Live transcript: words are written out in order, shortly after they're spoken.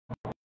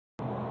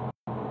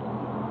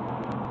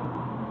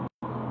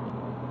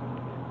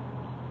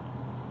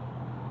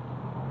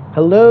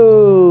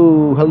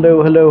Hello,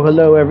 hello, hello,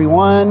 hello,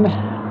 everyone.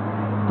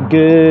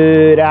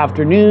 Good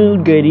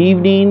afternoon, good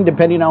evening,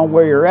 depending on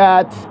where you're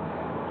at.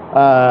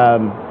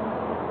 Um,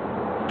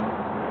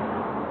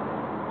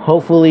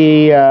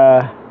 hopefully,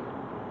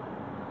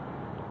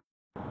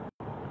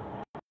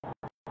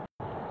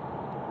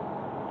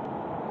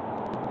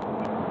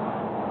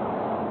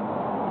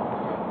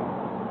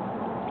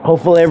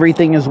 hopefully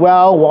everything is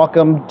well.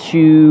 Welcome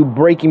to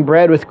Breaking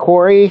Bread with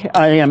Corey.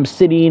 I am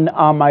sitting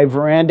on my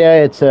veranda.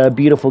 It's a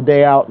beautiful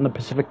day out in the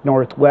Pacific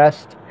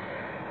Northwest.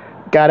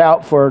 Got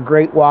out for a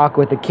great walk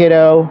with the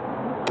kiddo,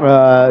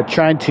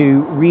 trying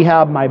to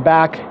rehab my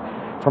back.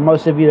 For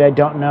most of you that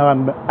don't know,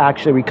 I'm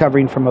actually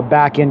recovering from a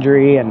back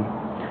injury, and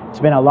it's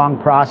been a long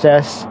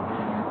process.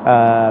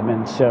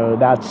 And so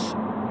that's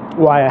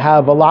why I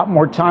have a lot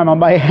more time on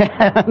my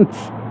hands.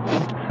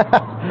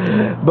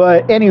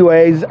 But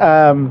anyways,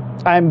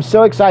 I'm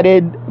so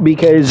excited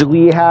because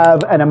we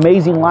have an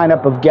amazing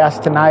lineup of guests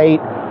tonight,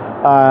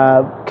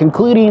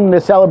 concluding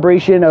the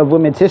celebration of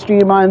Women's History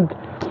Month.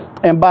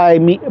 And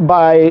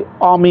by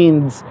all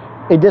means,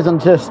 it doesn't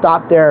just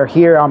stop there.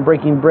 Here on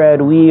Breaking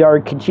Bread, we are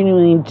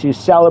continuing to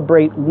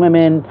celebrate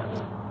women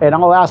in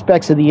all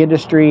aspects of the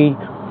industry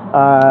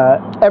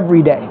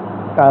every day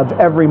of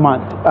every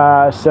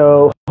month.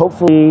 So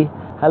hopefully,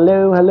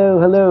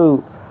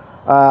 hello.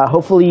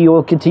 Hopefully you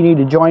will continue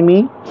to join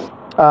me.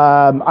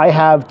 I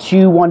have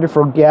two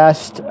wonderful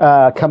guests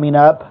coming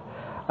up.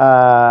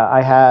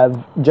 I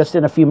have, just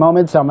in a few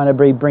moments, I'm going to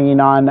be bringing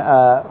on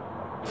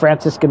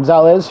Frances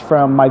Gonzales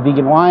from My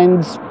Vegan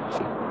Wines,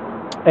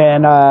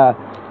 and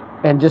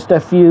just a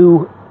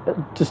few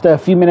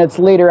minutes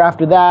later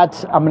after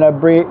that, I'm going to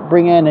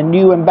bring in a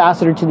new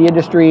ambassador to the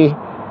industry,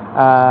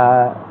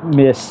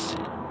 Miss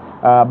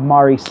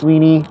Mari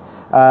Sweeney.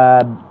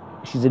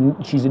 She's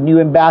a new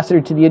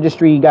ambassador to the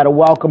industry. You got to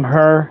welcome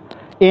her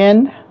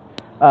in.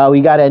 We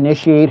got to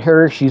initiate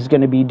her. She's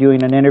going to be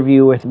doing an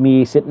interview with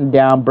me, sitting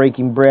down,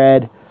 breaking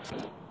bread.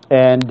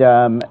 And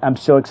I'm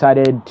so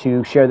excited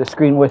to share the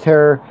screen with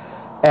her.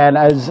 And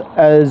as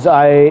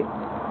I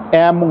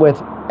am with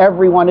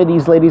every one of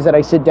these ladies that I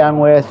sit down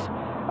with,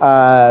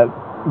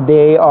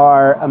 they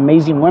are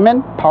amazing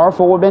women,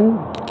 powerful women,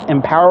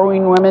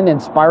 empowering women,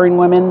 inspiring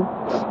women.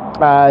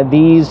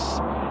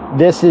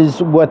 This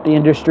is what the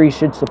industry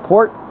should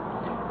support,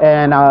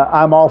 and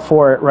I'm all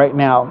for it right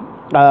now.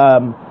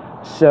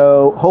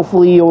 So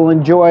hopefully you'll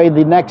enjoy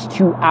the next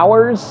 2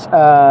 hours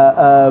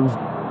of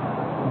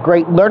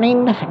great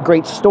learning,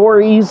 great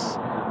stories,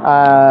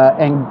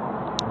 and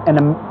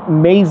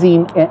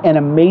amazing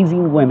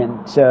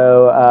women.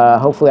 So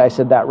hopefully I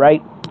said that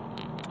right.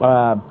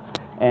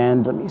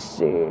 And let me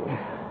see.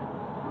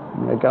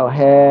 I'm gonna go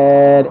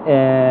ahead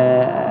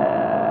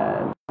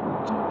and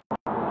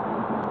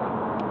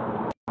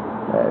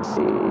let's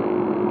see.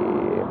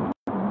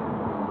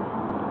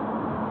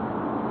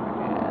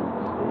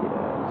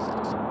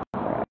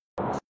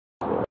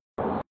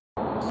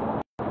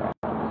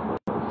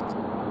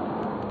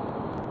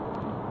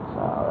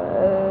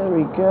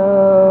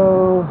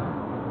 Go.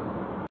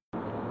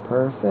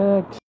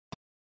 Perfect.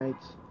 Right.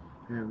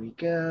 There we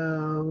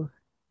go.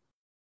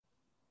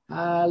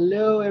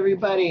 Hello,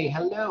 everybody.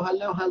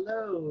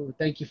 Hello.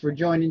 Thank you for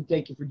joining.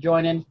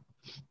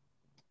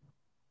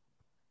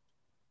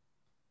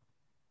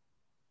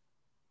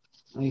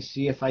 Let me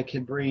see if I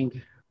can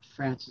bring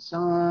Frances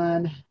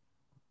on. Let's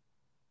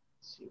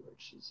see where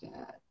she's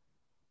at.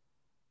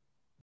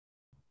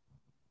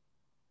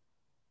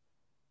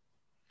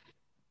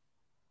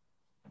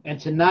 And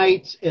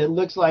tonight, it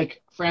looks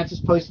like Frances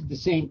posted the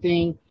same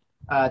thing.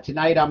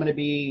 Tonight, I'm going to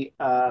be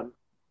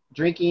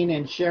drinking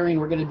and sharing.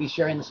 We're going to be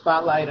sharing the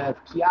spotlight of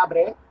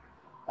Chiabre,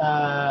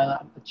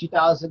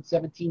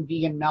 2017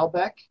 vegan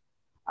Malbec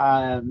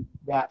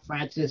that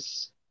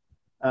Frances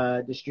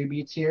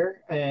distributes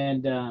here.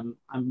 And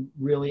I'm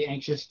really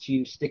anxious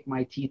to stick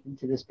my teeth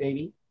into this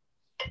baby.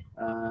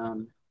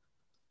 I'll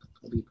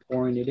be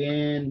pouring it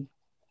in.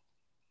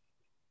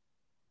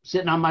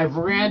 Sitting on my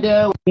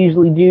veranda, like I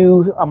usually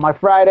do on my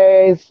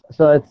Fridays.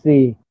 So let's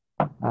see.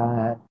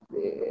 Let's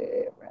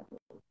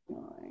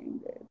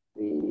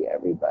see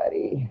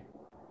everybody.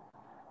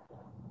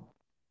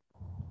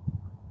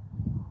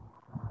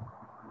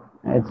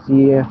 Let's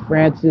see if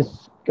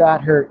Frances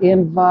got her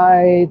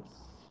invites.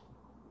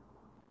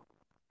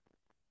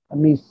 Let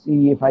me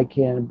see if I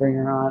can bring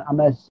her on. I'm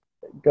going to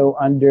go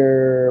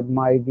under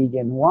My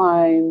Vegan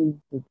Wines.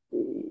 Let's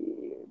see.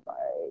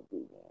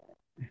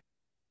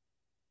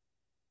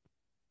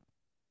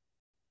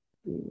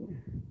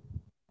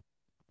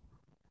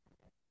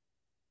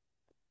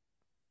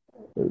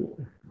 There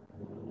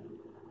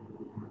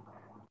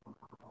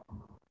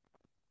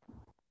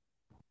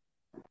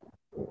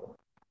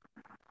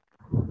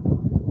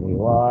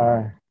you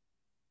are.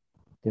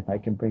 If I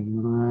can bring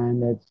you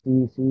on, let's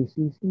see.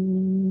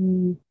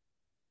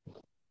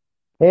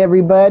 Hey,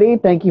 everybody.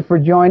 Thank you for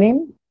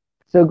joining.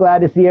 So glad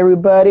to see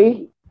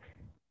everybody.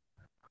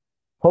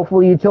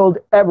 Hopefully you told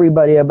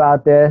everybody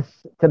about this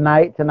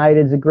tonight. Tonight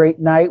is a great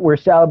night. We're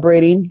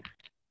celebrating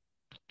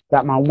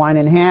Got my wine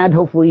in hand.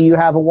 Hopefully you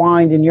have a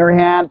wine in your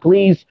hand.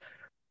 Please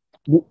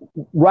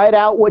write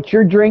out what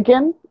you're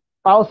drinking.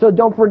 Also,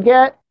 don't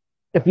forget,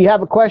 if you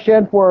have a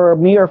question for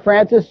me or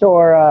Francis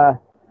or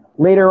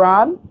later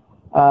on,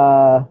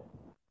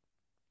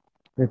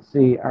 let's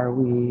see, are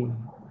we...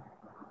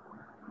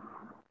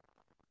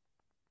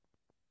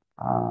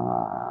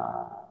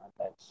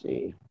 let's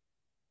see.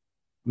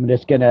 I'm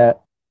just going to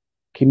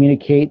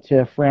communicate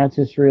to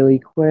Francis really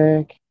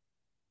quick.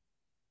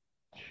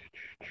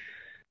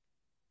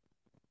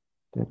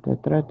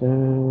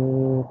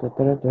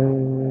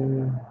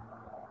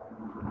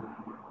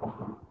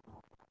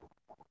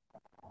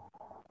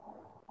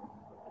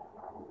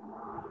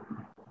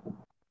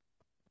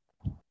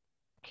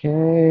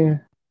 Okay.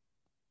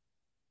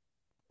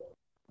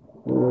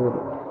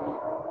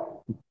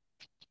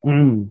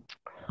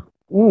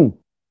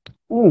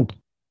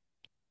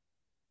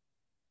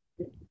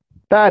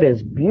 That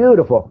is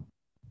beautiful.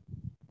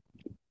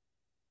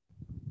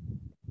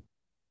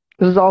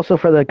 This is also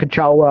for the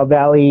Cachagua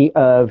Valley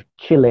of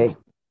Chile.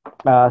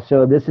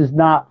 So this is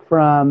not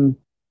from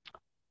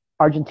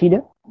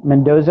Argentina,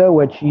 Mendoza,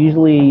 which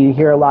usually you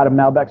hear a lot of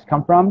Malbecs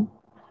come from.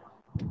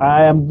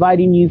 I am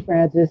inviting you,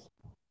 Francis.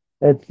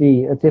 Let's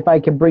see. Let's see if I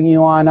can bring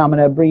you on. I'm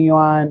going to bring you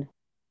on.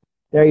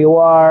 There you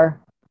are.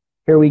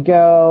 Here we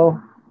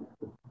go.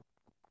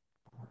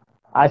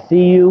 I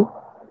see you.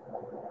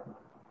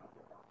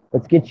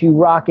 Let's get you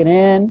rocking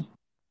in.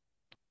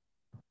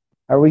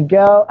 There we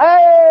go.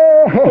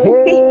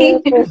 Hey!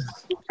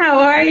 How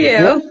are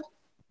you?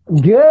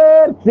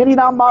 Good. Sitting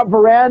on my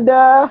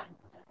veranda,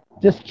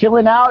 just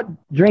chilling out,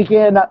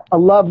 drinking a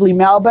lovely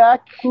Malbec.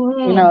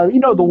 You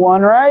know the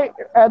one, right?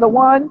 The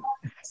one.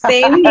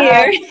 Same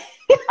here.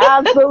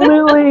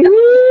 Absolutely.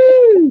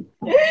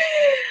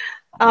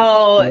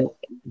 Oh,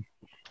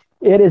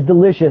 it is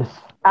delicious.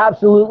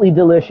 Absolutely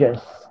delicious.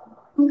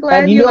 I'm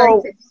glad you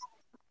liked it.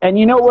 And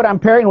you know what I'm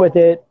pairing with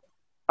it?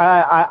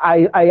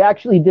 I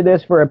actually did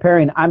this for a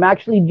pairing. I'm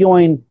actually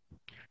doing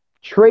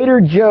Trader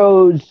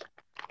Joe's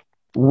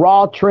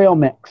raw trail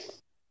mix.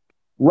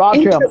 Raw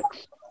trail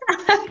mix.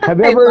 Have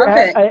you ever?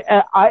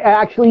 I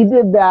actually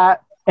did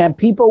that, and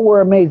people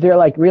were amazed. They're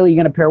like, "Really,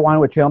 you're gonna pair wine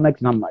with trail mix?"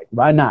 And I'm like,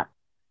 "Why not?"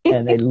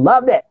 And they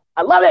loved it.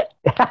 I love it.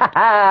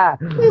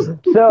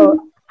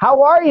 So,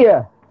 how are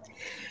you?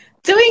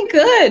 Doing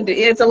good.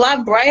 It's a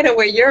lot brighter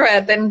where you're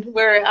at than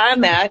where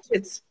I'm at.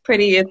 It's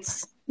pretty.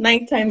 It's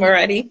nighttime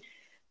already.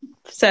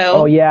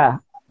 So. Oh yeah,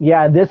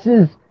 yeah.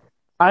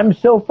 I'm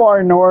so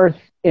far north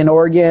in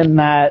Oregon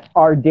that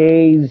our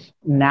days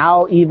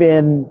now,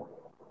 even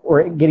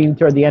we're getting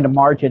toward the end of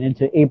March and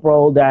into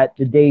April, that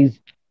the days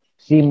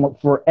seem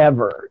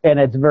forever, and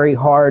it's very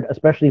hard,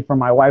 especially for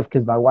my wife,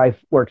 because my wife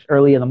works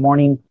early in the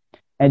morning,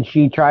 and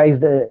she tries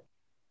to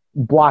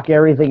block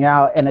everything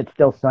out, and it's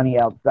still sunny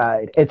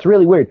outside. It's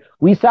really weird.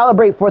 We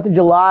celebrate 4th of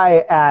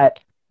July at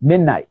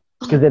midnight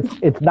because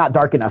it's not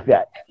dark enough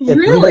yet. It's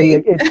really?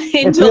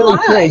 It's really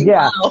strange.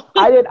 Yeah. Wow.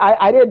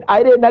 I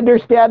didn't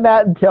understand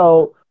that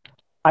until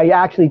I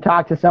actually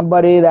talked to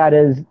somebody that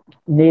is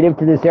native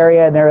to this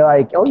area, and they're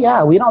like, "Oh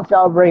yeah, we don't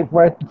celebrate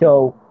 4th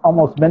until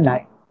almost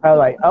midnight." I was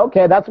like,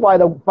 "Okay, that's why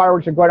the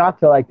fireworks are going off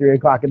till like 3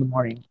 o'clock in the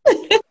morning."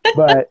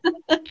 But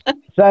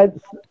so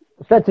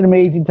such an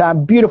amazing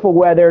time, beautiful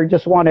weather.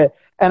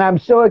 And I'm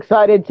so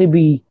excited to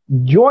be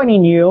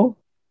joining you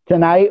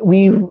tonight.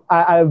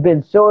 I've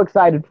been so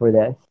excited for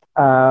this.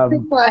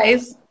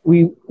 Likewise.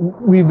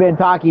 We've been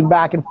talking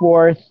back and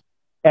forth,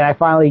 and I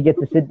finally get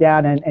to sit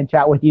down and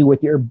chat with you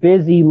with your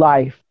busy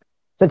life.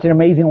 Such an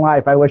amazing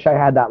life. I wish I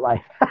had that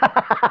life.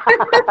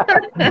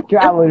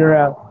 Traveling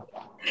around.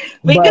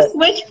 We can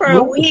switch for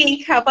a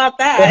week. How about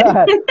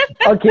that?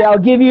 Okay, I'll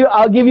give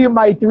you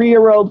my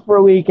 3-year-old for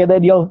a week, and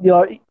then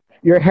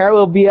your hair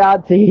will be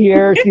out to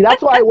here. See,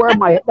 that's why I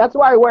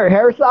wear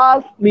hair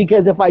sauce,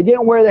 because if I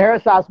didn't wear the hair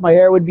sauce, my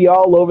hair would be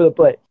all over the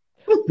place.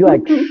 Be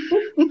like,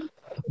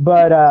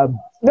 but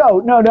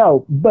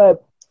no.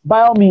 But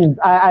by all means,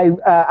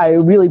 I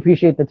really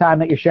appreciate the time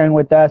that you're sharing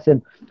with us,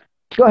 and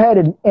go ahead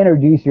and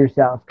introduce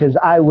yourself, because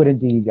I wouldn't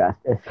do you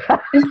justice.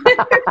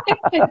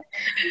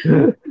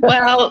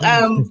 Well,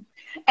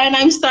 and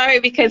I'm sorry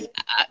because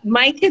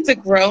my kids are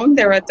grown,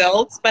 they're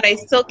adults, but I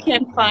still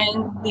can't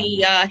find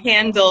the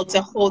handle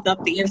to hold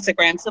up the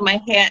Instagram. So my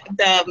hand,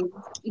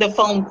 the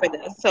phone for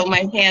this. So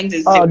my hand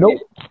is. Oh,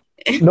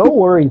 no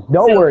worries,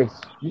 worries.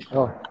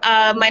 Oh.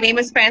 My name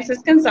is Frances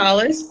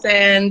Gonzales,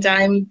 and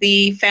I'm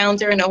the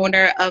founder and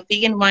owner of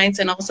Vegan Wines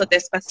and also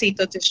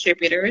Despacito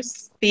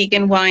Distributors.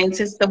 Vegan Wines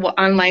is the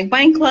online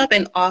wine club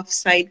and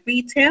off-site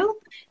retail.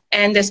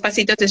 And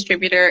Despacito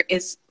Distributor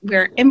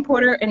we're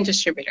importer and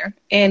distributor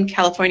in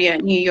California,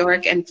 New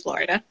York, and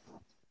Florida.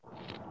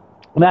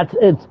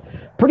 It's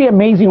pretty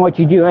amazing what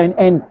you do.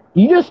 And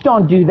you just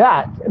don't do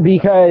that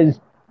because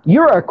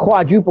you're a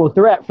quadruple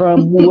threat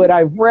from what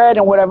I've read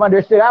and what I've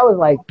understood. I was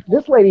like,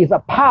 this lady is a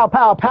pow,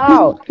 pow,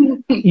 pow.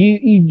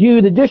 You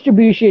do the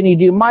distribution, you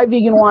do My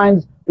Vegan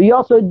Wines, but you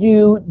also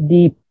do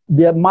the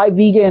My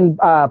Vegan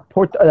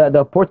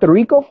the Puerto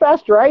Rico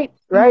Fest, right?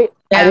 Yeah.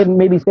 I didn't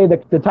maybe say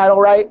the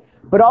title right.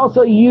 But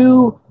also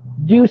you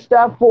do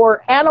stuff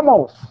for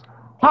animals.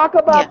 Talk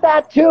about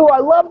that too. I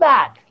love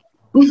that.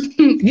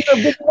 You're a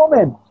big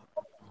woman.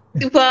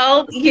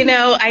 Well,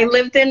 I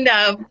lived in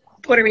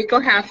Puerto Rico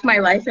half my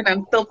life, and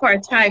I'm still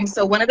part-time.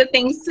 So one of the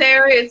things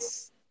there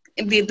is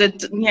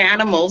the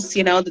animals,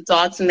 the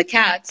dogs and the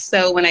cats.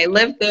 So when I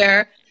lived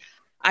there,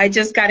 I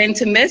just got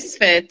into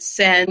misfits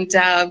and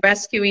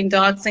rescuing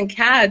dogs and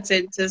cats.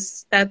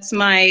 That's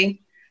my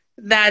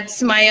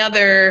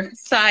other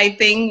side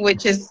thing,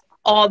 which is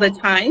all the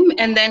time.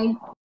 And then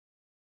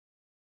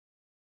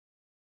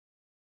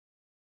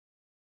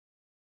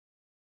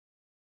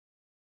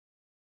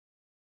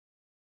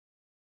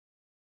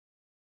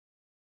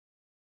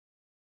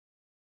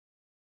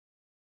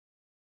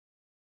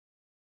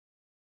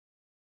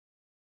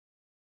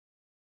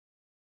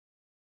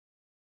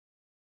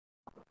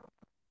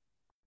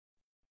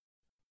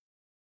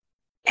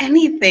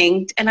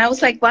anything. And I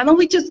was like, why don't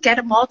we just get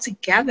them all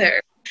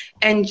together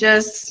and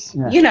just,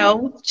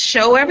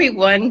 show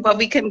everyone what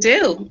we can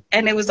do.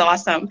 And it was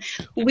awesome.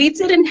 We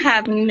didn't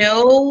have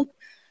no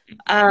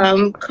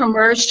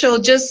commercial,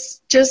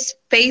 just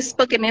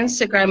Facebook and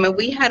Instagram. And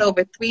we had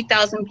over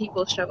 3,000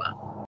 people show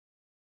up.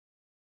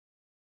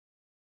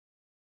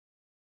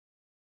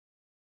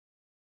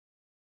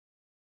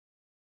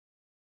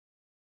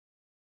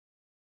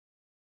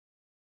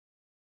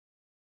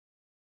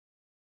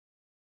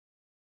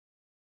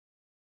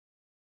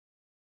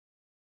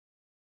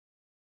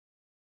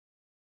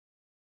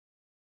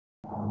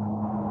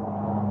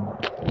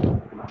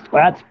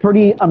 That's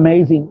pretty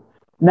amazing.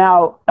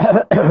 Now,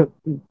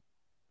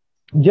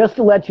 just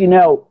to let you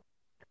know,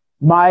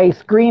 my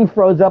screen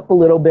froze up a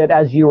little bit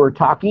as you were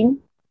talking.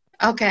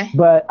 Okay.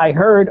 But I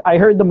heard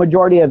the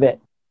majority of it.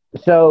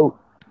 So,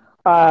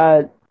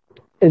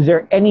 is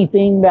there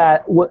anything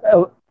that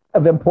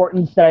of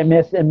importance that I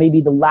missed in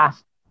maybe the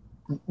last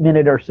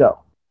minute or so?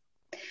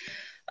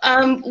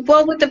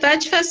 Well, with the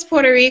Veg Fest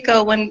Puerto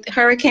Rico, when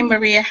Hurricane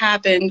Maria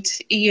happened,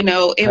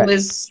 it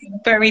was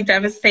very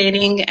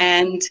devastating.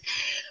 And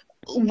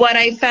what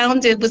I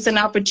found, it was an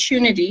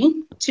opportunity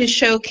to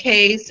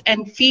showcase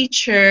and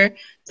feature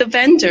the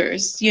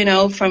vendors,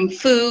 from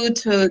food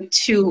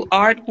to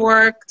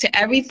artwork to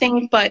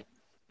everything, but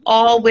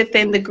all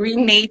within the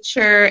green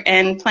nature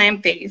and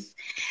plant-based.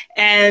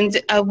 And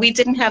we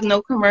didn't have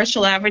no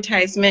commercial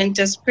advertisement,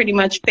 just pretty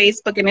much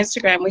Facebook and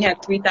Instagram. We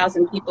had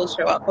 3,000 people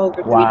show up,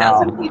 over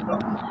 3,000 people.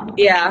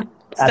 Yeah.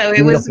 That's so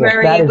beautiful.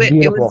 It was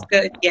it was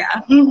good.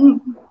 Yeah.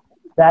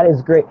 That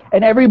is great.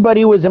 And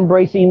everybody was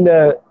embracing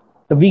the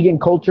vegan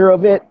culture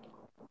of it.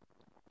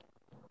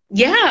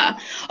 Yeah.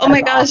 Oh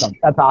my gosh. Awesome.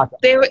 That's awesome.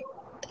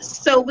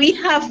 So we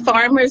have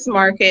farmers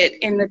market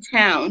in the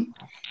town.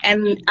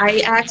 And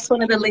I asked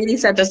one of the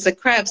ladies that does the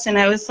crepes, and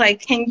I was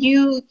like, can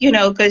you,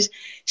 because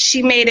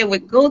she made it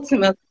with goat's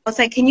milk. I was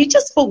like, can you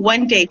just for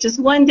one day do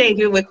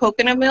it with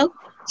coconut milk?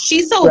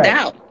 She sold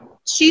out.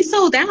 She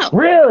sold out.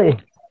 Really?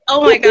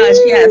 Oh my gosh,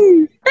 yes.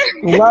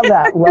 Love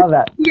that. Love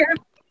that. Yeah.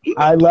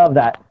 I love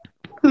that.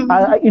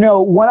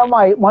 One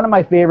of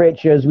my favorite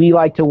shows, we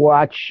like to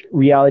watch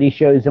reality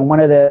shows, and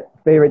one of the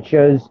favorite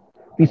shows,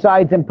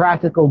 besides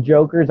Impractical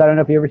Jokers, I don't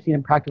know if you've ever seen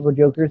Impractical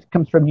Jokers,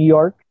 comes from New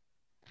York.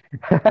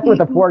 With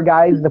the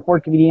four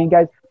comedian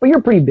guys, but you're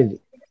pretty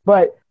busy.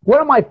 But one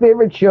of my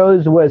favorite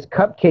shows was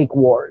Cupcake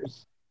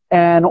Wars,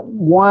 and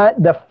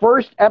the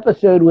first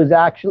episode was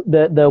actually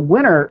the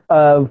winner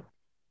of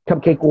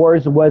Cupcake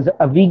Wars was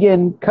a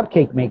vegan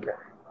cupcake maker.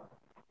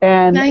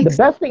 And nice. The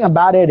best thing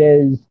about it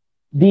is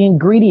the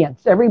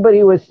ingredients.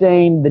 Everybody was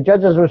saying, the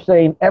judges were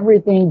saying,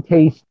 everything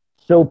tastes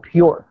so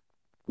pure.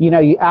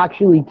 You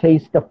actually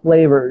taste the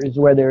flavors,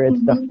 whether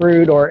it's the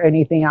fruit or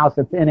anything else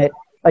that's in it.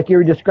 Like you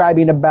were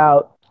describing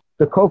about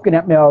the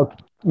coconut milk,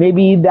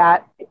 maybe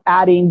that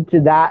adding to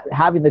that,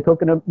 having the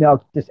coconut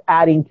milk, just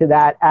adding to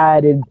that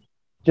added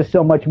just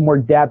so much more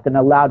depth and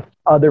allowed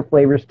other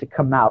flavors to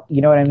come out.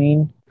 You know what I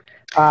mean?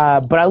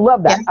 But I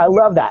love that. Yeah. I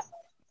love that.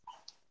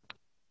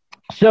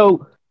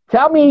 So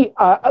tell me,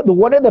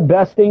 one of the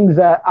best things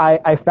that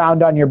I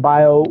found on your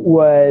bio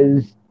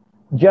was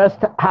just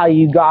how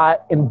you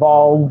got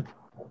involved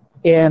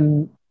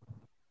in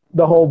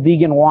the whole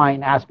vegan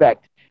wine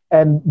aspect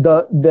and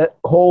the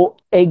whole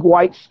egg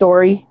white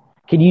story.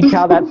 Can you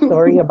tell that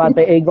story about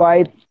the egg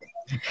whites?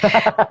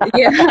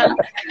 Yeah,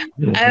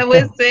 I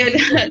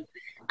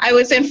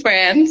was in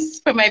France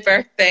for my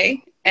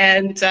birthday,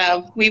 and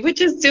we were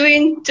just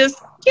doing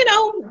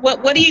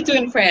what do you do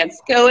in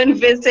France? Go and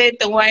visit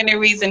the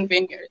wineries and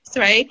vineyards,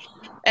 right?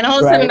 And all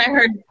of a sudden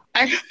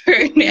I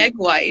heard egg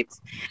whites,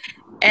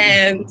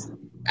 and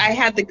I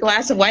had the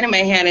glass of wine in my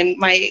hand, and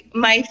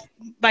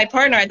my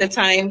partner at the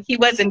time, he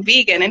wasn't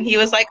vegan, and he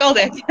was like, oh,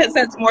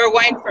 that's more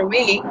wine for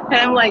me. And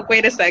I'm like,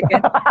 wait a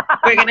second,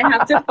 we're going to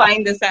have to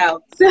find this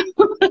out.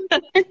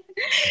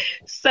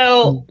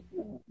 So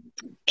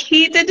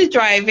he did the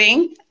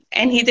driving,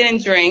 and he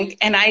didn't drink,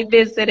 and I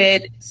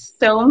visited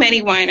so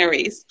many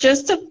wineries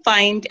just to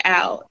find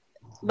out,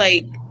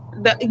 I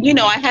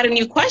had a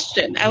new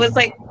question. I was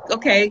like,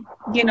 okay,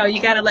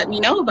 you got to let me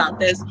know about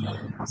this.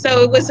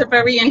 So it was a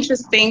very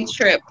interesting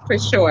trip for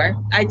sure.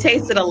 I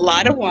tasted a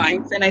lot of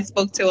wines and I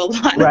spoke to a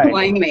lot of Right.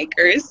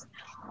 winemakers.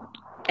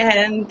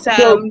 And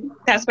So,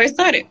 that's where I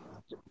started.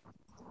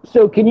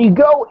 so can you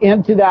go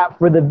into that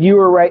for the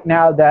viewer right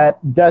now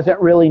that doesn't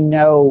really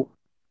know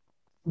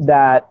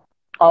that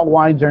all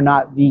wines are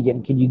not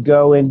vegan? Can you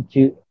go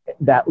into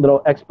that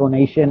little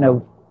explanation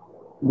of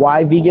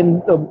why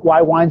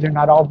wines are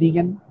not all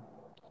vegan?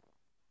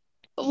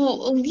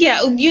 Well,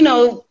 yeah,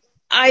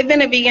 I've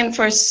been a vegan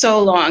for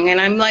so long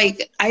and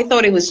I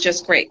thought it was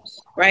just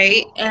grapes,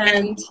 right?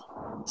 And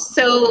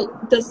so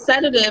the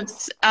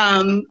sedatives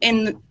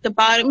in the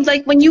bottom,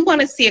 like when you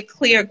want to see a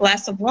clear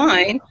glass of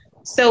wine,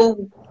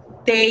 so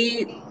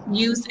they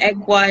use egg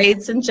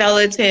whites and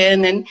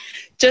gelatin and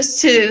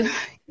just to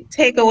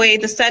take away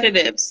the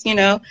sedatives,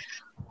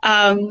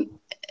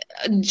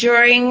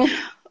 during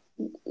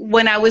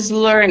when I was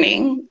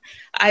learning,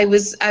 I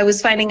was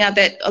finding out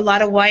that a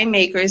lot of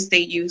winemakers, they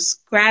use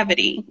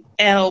gravity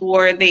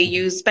or they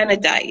use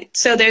benedite.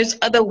 So there's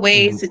other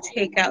ways to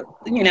take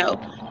out,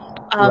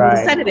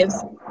 the sedatives.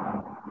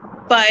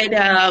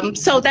 But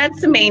so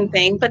that's the main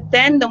thing. But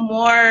then the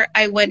more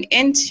I went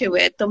into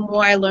it, the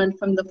more I learned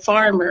from the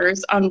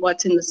farmers on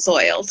what's in the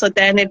soil. So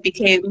then it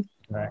became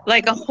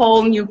like a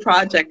whole new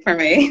project for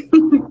me.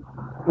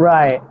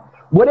 Right.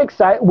 What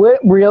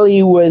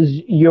really was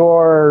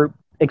your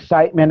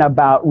excitement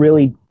about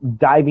really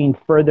diving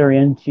further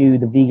into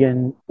the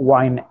vegan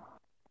wine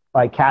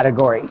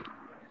category?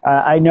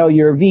 I know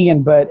you're a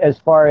vegan, but as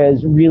far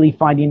as really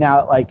finding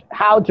out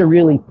how to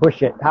really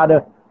push it, how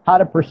to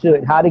pursue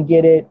it, how to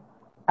get it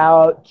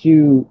out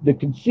to the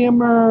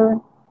consumer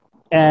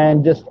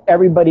and just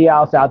everybody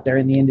else out there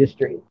in the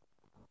industry.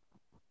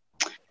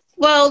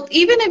 Well,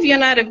 even if you're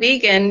not a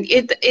vegan,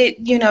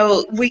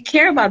 we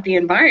care about the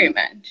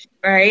environment,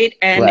 right?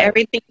 And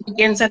everything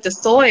begins at the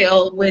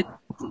soil with,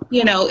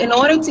 in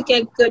order to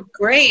get good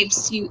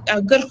grapes,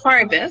 a good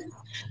harvest,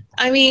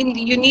 I mean,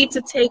 you need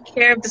to take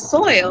care of the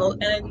soil.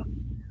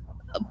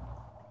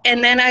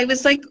 And then I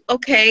was like,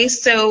 okay,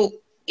 so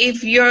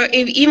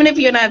even if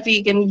you're not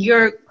vegan,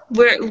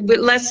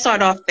 let's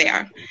start off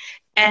there.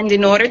 And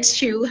in order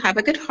to have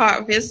a good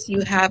harvest, you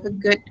have a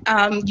good,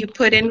 you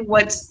put in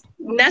what's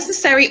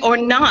necessary or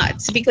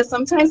not, because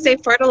sometimes they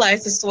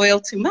fertilize the soil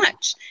too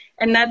much,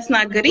 and that's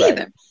not good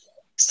either.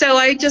 So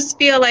I just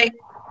feel like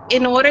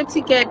in order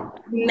to get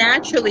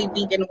naturally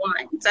vegan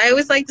wines, I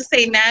always like to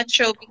say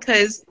natural,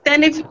 because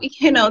then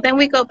then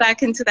we go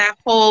back into that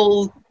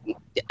whole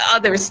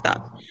other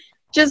stuff.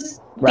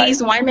 Just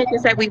these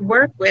winemakers that we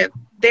work with,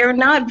 they're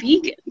not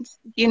vegans,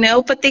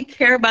 but they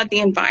care about the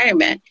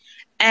environment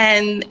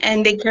and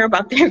they care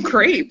about their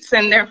grapes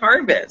and their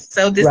harvest.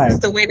 So this is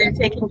the way they're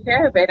taking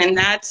care of it. And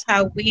that's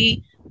how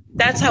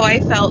I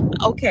felt,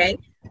 okay,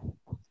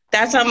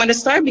 that's how I'm going to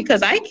start,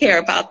 because I care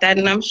about that.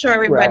 And I'm sure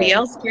everybody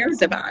else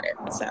cares about it.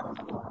 So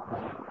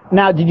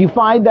now, did you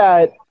find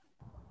that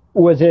it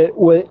was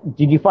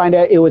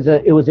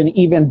an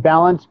even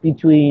balance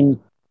between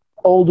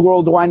old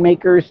world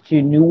winemakers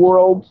to new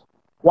world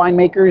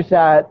winemakers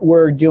that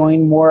were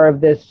doing more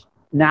of this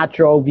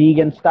natural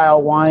vegan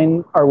style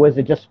wine, or was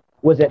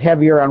it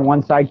heavier on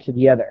one side to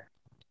the other?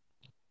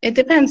 It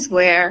depends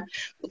where.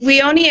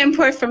 We only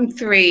import from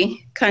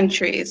 3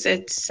 countries.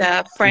 It's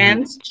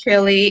France,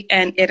 Chile,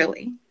 and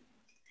Italy.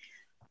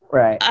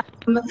 Right.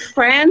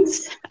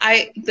 France,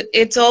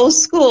 it's old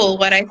school,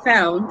 what I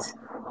found.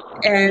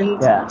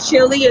 And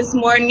Chile is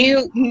more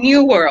new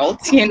world,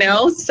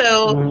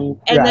 So,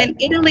 and then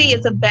Italy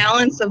is a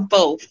balance of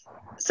both.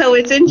 So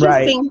it's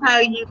interesting how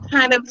you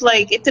kind of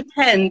it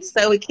depends.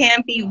 So it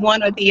can't be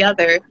one or the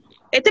other.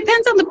 It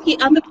depends on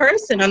the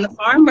person, on the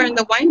farmer and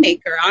the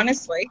winemaker,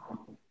 honestly.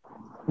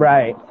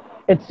 Right.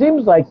 It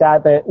seems like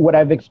that what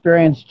I've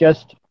experienced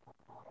just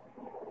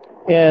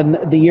in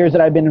the years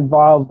that I've been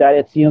involved, that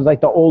it seems like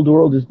the old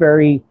world is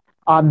very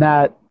on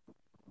that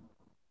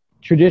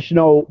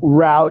traditional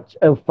route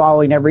of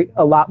following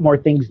a lot more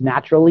things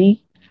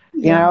naturally.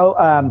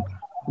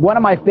 One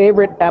of my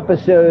favorite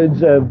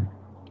episodes of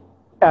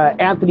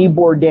Anthony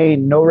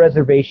Bourdain, No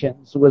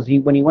Reservations, was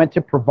when he went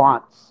to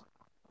Provence,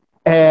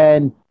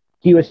 and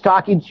he was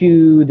talking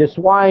to this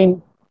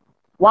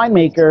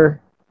winemaker,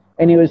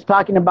 and he was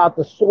talking about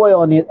the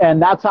soil,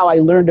 and that's how I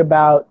learned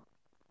about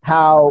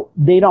how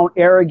they don't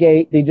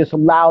irrigate. They just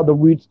allow the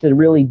roots to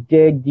really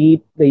dig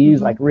deep. They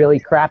use really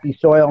crappy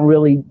soil and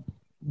really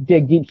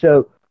dig deep,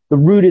 so the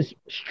root is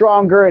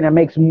stronger and it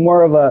makes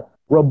more of a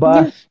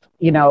robust,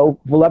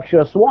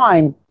 voluptuous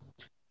wine.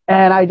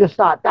 And I just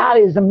thought that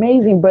is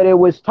amazing. But it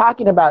was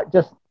talking about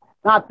just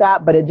not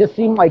that, but it just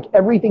seemed like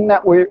everything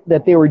that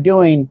they were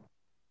doing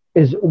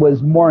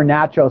was more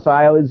natural.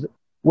 So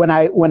when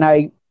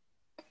I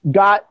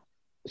got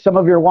some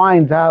of your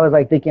wines, I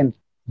was thinking,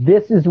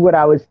 this is what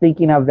I was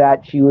thinking of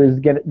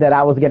that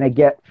I was gonna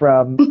get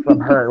from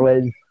her,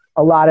 was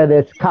a lot of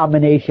this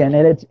combination.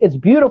 And it's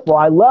beautiful.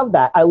 I love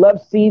that. I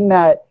love seeing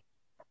that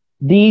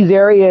these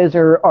areas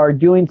are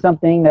doing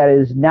something that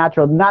is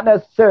natural. Not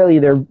necessarily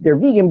they're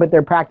vegan, but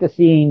they're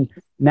practicing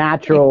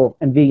natural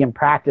and vegan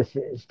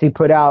practices to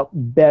put out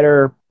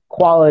better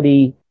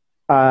quality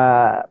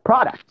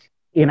product,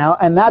 you know,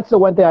 and that's the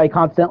one thing I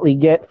constantly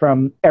get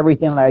from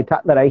everything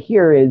that I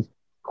hear is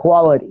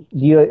quality.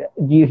 Do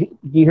you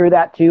hear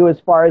that too, as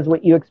far as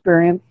what you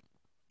experience?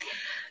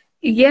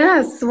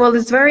 Yes, well,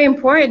 it's very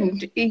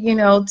important, you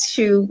know,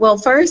 well,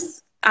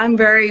 first, I'm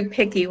very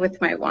picky with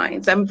my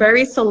wines. I'm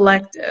very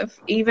selective,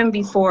 even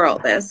before all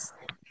this.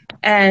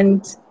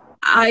 And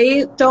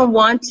I don't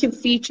want to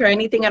feature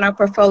anything in our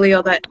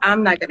portfolio that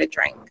I'm not going to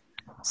drink.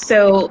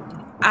 So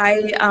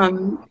I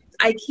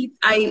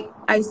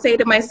say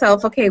to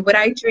myself, okay, would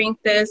I drink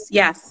this?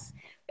 Yes.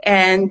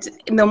 And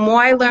the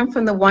more I learn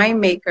from the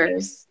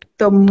winemakers,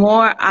 the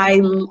more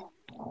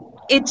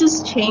it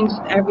just changed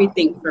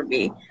everything for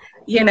me,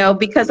 you know,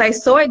 because I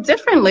saw it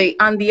differently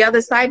on the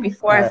other side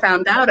before I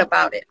found out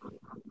about it.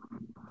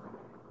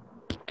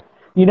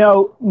 You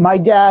know, my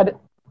dad,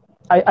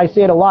 I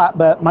say it a lot,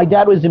 but my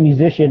dad was a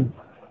musician,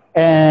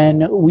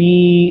 and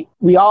we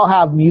all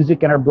have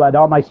music in our blood.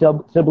 All my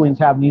siblings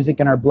have music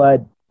in our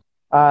blood.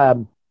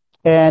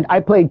 And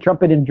I played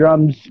trumpet and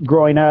drums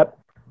growing up.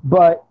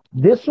 But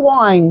this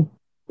wine,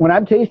 when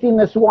I'm tasting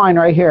this wine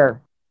right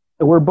here,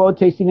 and we're both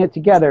tasting it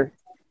together,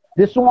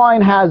 this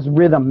wine has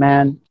rhythm,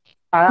 man.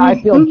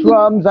 I feel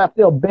drums, I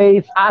feel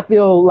bass, I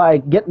feel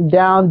like getting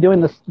down,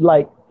 doing this,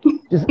 like,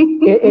 just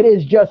it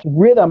is just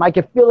rhythm. I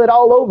can feel it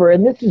all over,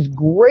 and this is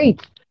great.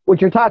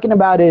 What you're talking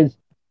about is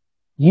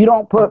you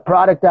don't put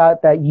product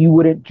out that you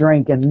wouldn't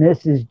drink, and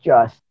this is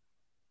just,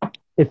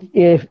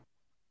 if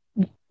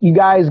you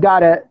guys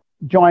gotta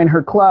join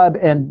her club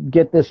and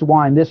get this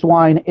wine. This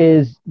wine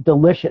is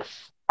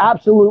delicious,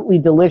 absolutely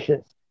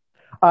delicious.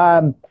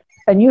 And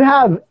you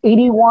have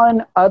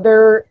 81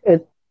 other.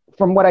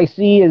 From what I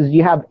see, is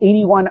you have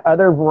 81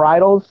 other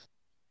varietals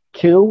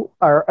too,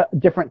 or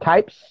different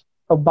types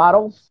of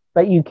bottles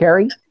that you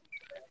carry.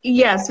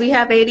 Yes, we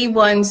have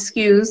 81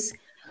 SKUs.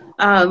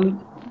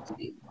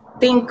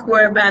 Think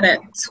we're about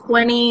at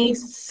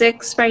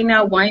 26 right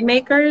now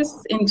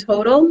winemakers in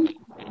total.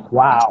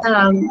 Wow.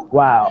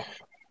 Wow.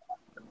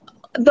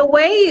 The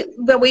way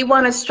that we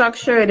want to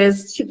structure it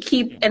is to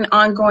keep an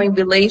ongoing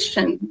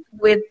relation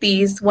with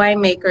these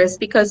winemakers,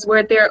 because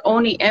we're their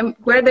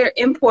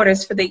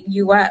importers for the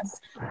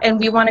U.S. and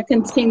we want to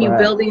continue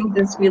building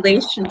this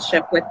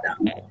relationship with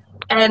them.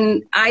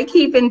 And I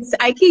keep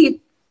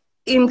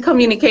in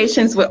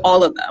communications with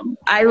all of them.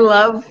 I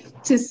love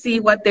to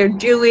see what they're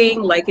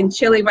doing. Like in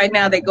Chile right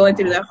now, they're going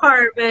through the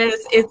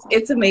harvest.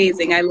 It's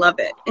amazing. I love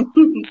it.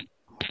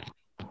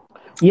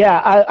 Yeah,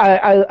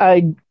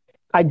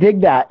 I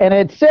dig that. And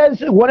it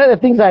says, one of the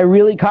things that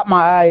really caught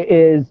my eye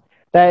is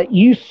that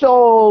you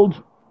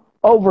sold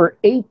over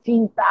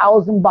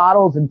 18,000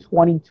 bottles in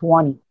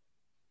 2020.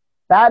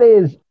 That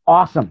is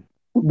awesome.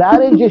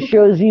 That just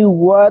shows you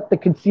what the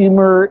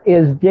consumer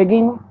is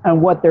digging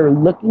and what they're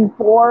looking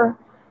for,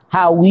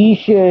 how we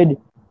should,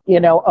 you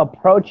know,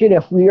 approach it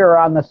if we are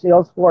on the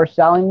sales floor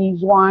selling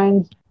these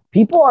wines.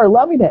 People are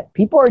loving it.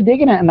 People are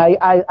digging it. And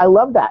I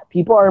love that.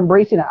 People are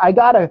embracing it. I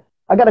got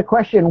a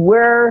question.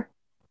 Where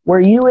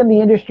were you in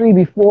the industry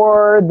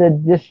before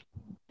the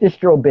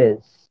distro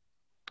biz?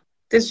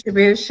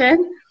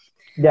 Distribution?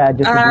 Yeah,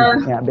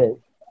 distribution, biz.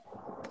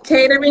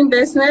 Catering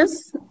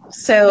business,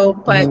 so,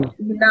 but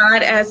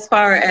not as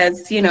far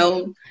as, you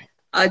know,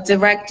 a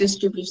direct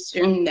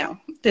distribution. No,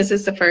 this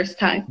is the first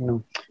time.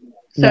 No.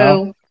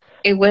 So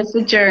it was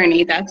a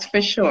journey, that's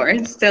for sure.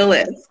 It still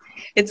is.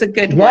 It's a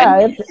good one.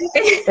 Yeah,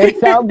 it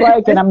sounds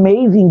like an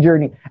amazing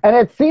journey. And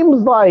it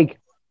seems like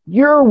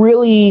you're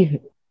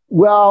really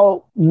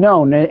well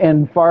known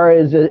and far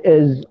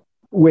as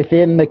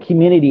within the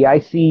community. I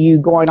see you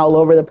going all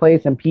over the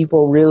place and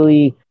people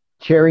really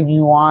cheering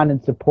you on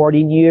and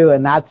supporting you,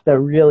 and that's the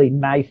really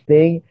nice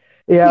thing.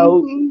 You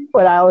know,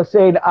 when I was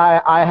saying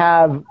I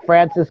have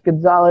Frances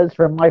Gonzales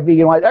from My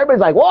Vegan Wines, everybody's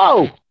like,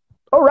 whoa,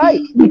 all right.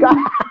 You got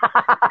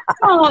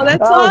oh,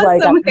 that's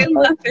awesome. Like, I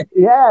love it.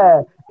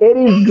 Yeah, it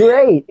is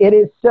great. It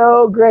is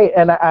so great.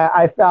 And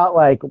I felt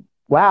like,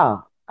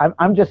 wow,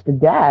 I'm just a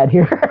dad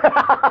here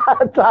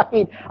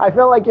talking. I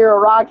feel like you're a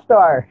rock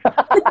star.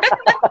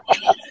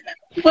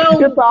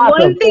 Well, awesome.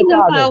 One thing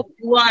about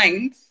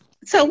wines,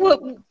 so what,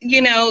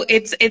 you know,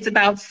 it's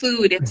about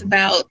food, it's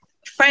about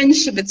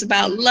friendship, it's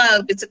about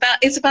love,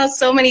 it's about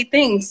so many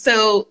things.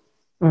 So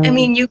I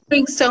mean, you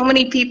bring so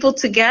many people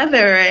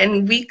together,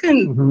 and we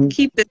can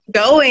keep it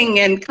going,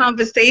 and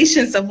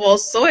conversations of all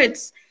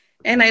sorts.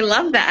 And I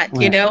love that,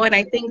 you know, and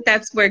I think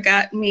that's where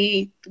got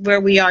me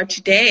where we are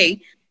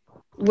today.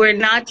 We're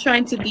not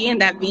trying to be in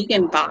that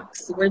vegan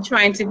box. We're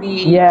trying to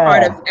be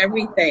part of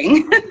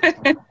everything.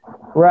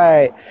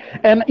 Right.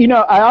 And, you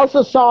know, I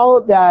also saw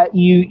that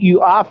you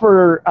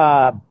offer,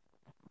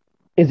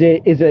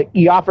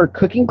 you offer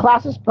cooking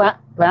classes,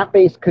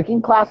 plant-based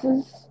cooking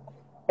classes?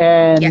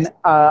 And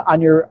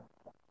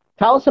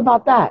tell us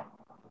about that.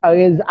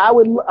 Because I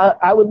would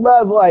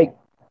love, like,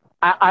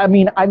 I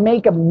mean, I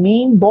make a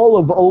mean bowl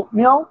of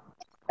oatmeal,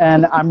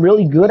 and I'm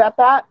really good at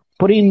that.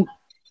 Putting,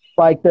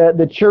 like,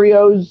 the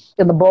Cheerios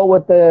in the bowl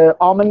with the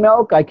almond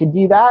milk, I could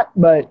do that.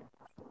 But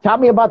tell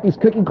me about these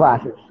cooking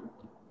classes.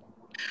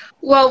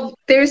 Well,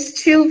 there's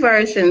two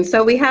versions.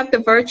 So we have the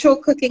virtual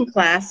cooking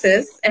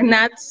classes, and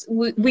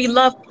we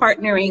love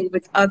partnering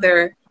with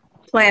other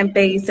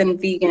plant-based and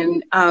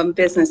vegan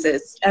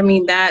businesses. I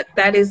mean,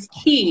 that is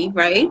key,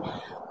 right?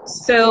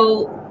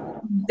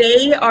 So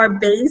they are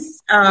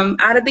based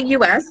out of the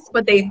US,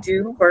 but they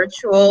do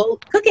virtual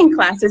cooking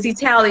classes,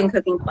 Italian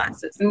cooking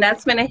classes, and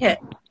that's been a hit.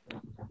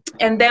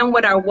 And then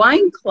with our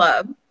wine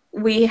club,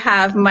 we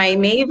have my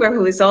neighbor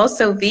who is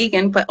also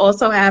vegan, but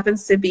also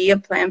happens to be a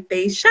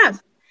plant-based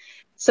chef.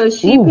 So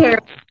she pairs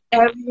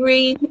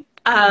every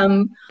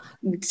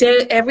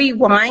every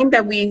wine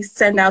that we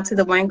send out to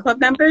the wine club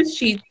members,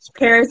 she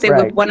pairs it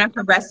with one of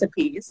her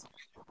recipes.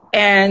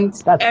 And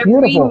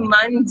every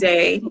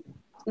Monday,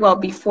 well,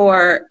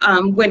 before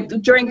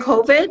during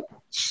COVID,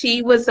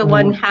 she was the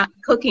one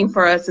cooking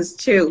for us as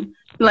too.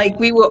 Like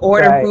we would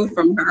order food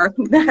from her.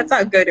 That's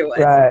how good it was.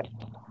 Right.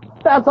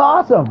 That's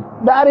awesome.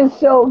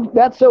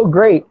 That's so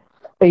great.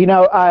 You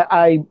know,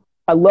 I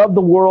love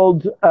the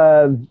world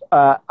of,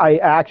 I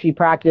actually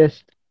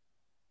practiced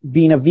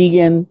being a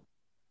vegan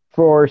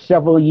for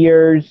several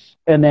years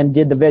and then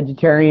did the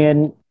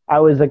vegetarian. I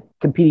was a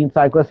competing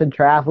cyclist and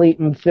triathlete.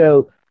 And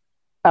so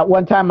at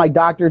one time my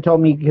doctor told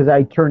me, because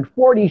I turned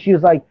 40, she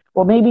was like,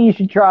 well, maybe you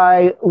should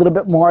try a little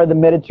bit more of the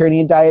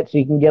Mediterranean diet so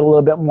you can get a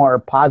little bit more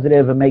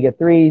positive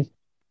omega-3s.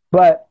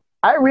 But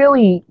I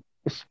really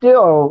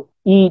still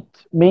eat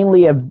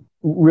mainly a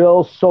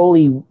real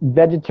solely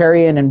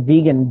vegetarian and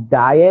vegan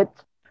diet.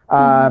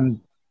 And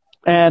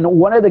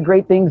one of the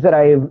great things that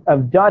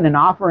I've done in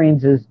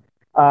offerings is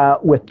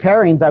with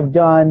pairings, I've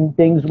done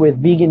things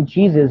with vegan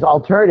cheeses,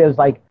 alternatives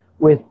like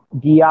with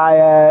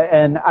Dia,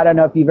 and I don't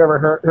know if you've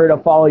ever heard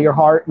of Follow Your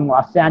Heart in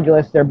Los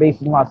Angeles. They're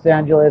based in Los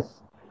Angeles.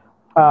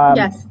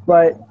 Yes.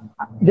 But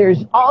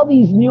there's all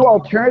these new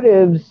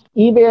alternatives,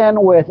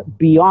 even with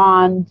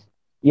Beyond.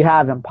 You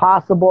have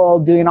Impossible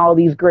doing all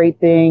these great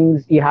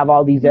things. You have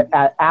all these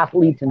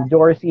athletes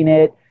endorsing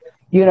it.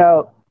 You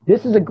know,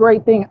 this is a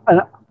great thing.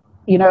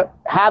 You know,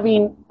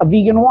 having a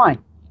vegan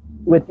wine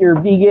with your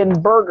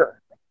vegan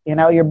burger, you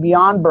know, your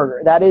Beyond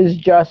Burger, that is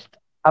just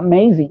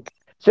amazing.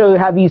 So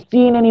have you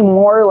seen any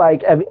more,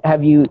 like,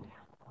 have you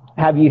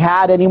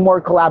had any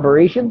more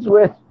collaborations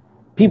with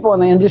people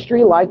in the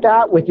industry like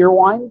that with your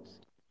wines?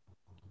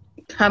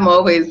 I'm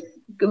always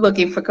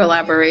looking for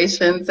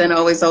collaborations and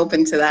always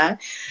open to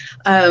that.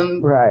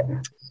 Right.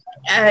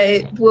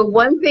 Well,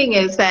 one thing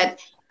is that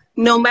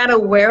no matter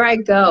where I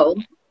go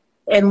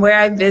and where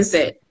I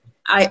visit,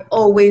 I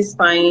always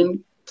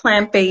find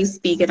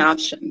plant-based vegan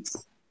options.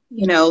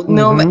 You know,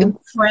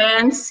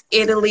 France,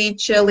 Italy,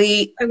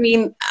 Chile. I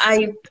mean,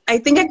 I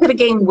think I could have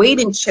gained weight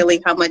in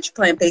Chile, how much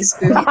plant-based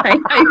food I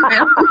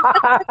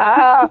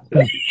found.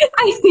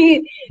 I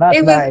mean,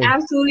 it was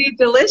absolutely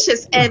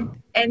delicious.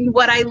 And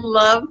what I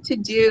love to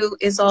do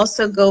is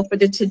also go for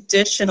the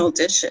traditional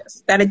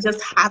dishes that it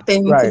just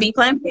happen to be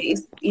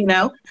plant-based, you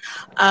know.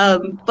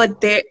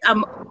 But there,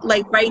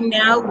 like right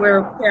now,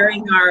 we're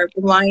pairing our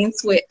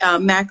wines with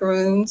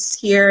macaroons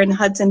here in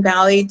Hudson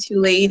Valley. Two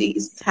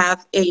ladies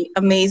have a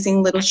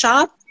amazing little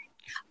shop.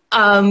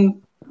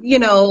 You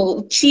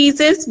know,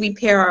 cheeses, we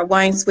pair our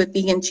wines with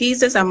vegan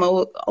cheeses. I'm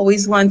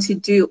always one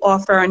to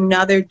offer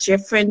another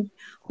different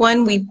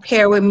one. We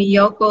pair with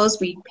Miyokos.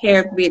 We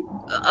pair with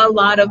a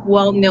lot of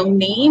well-known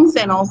names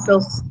and also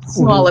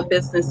smaller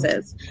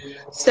businesses.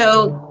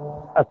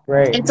 So that's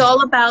great. It's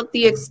all about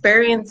the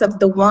experience of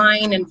the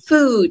wine and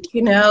food.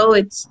 You know,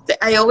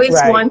 I always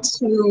want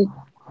to,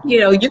 you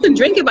know, you can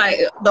drink it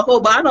by the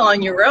whole bottle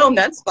on your own.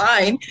 That's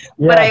fine.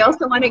 Yeah. But I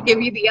also want to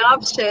give you the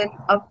option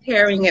of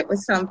pairing it with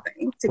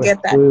something to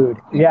get that food.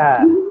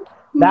 Yeah,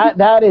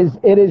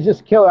 it is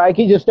just killer. I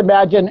can just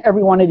imagine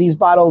every one of these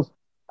bottles.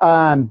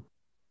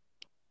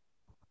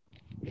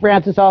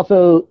 Frances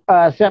also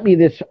sent me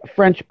this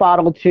French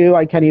bottle too.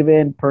 I can't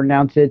even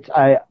pronounce it.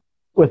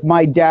 With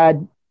my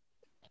dad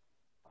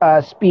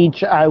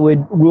speech, I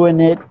would ruin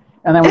it.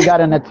 And then we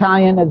got an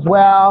Italian as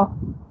well.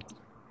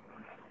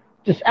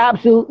 Just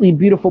absolutely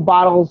beautiful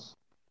bottles.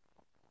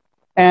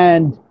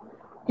 And,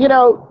 you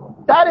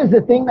know, that is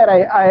the thing that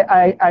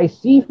I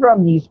see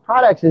from these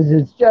products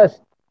is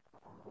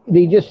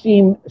they just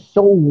seem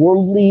so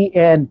worldly.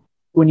 And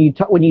when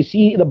you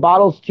see the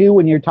bottles too,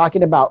 when you're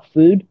talking about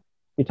food,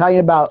 you're talking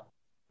about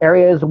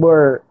areas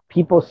where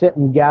people sit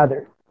and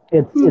gather.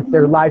 It's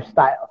their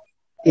lifestyle.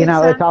 You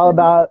know, it's all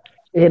about,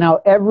 you know,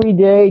 every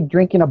day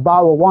drinking a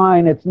bottle of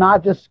wine. It's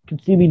not just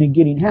consuming and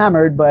getting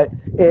hammered, but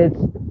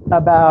it's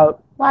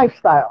about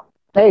lifestyle.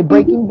 Hey,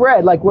 breaking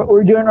bread, like what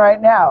we're doing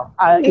right now.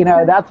 You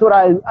know, that's what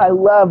I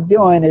love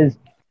doing is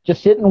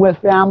just sitting with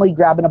family,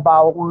 grabbing a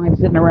bottle of wine,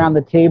 sitting around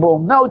the table,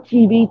 no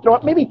TV,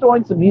 maybe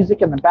throwing some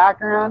music in the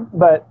background,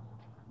 but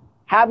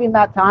having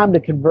that time to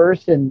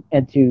converse and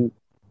to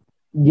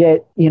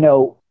get, you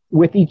know,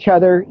 with each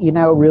other, you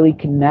know, really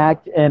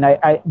connect. And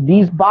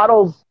these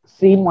bottles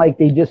seem like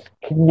they just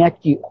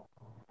connect you.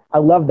 I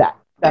love that.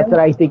 That's what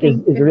I think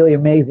is really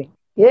amazing.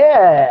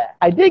 Yeah,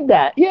 I dig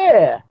that.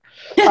 Yeah.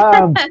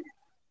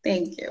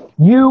 Thank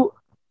you.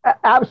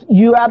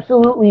 You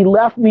absolutely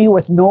left me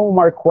with no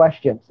more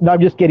questions. No, I'm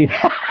just kidding.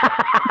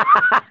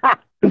 I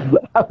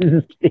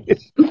was just kidding.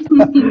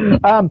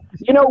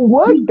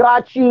 What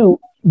got you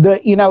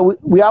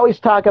we always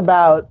talk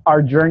about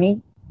our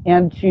journey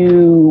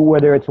into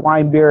whether it's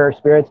wine, beer, or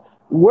spirits.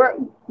 Where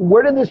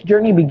did this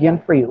journey begin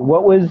for you?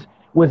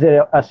 Was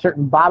it a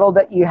certain bottle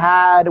that you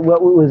had?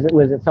 What was it?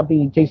 Was it something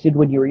you tasted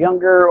when you were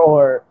younger,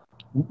 or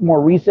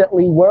more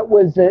recently? What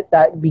was it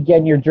that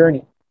began your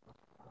journey?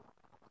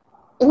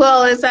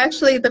 Well, it's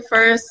actually the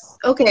first.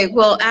 Okay,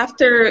 well,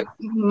 after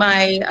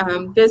my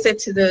visit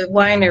to the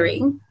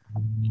winery,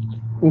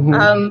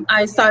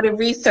 I started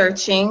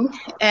researching,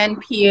 and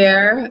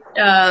Pierre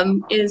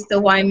is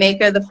the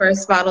winemaker. The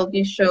first bottle,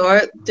 be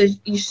sure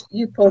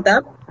you pulled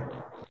up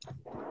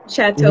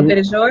Chateau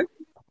Bittajor,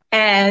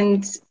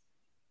 and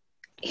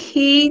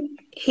he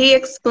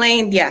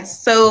explained,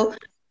 yes. So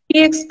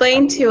he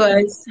explained to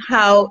us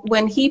how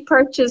when he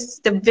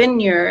purchased the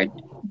vineyard,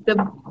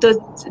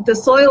 the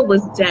soil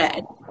was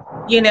dead,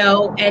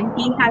 and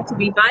he had to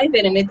revive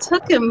it, and it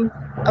took him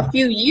a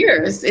few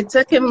years. It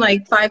took him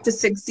like 5 to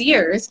 6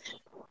 years,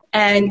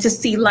 and to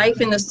see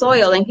life in the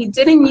soil, and he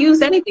didn't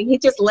use anything. He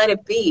just let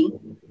it be.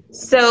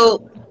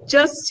 So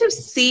just to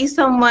see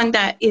someone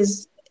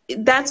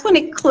that's when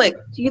it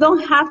clicked. You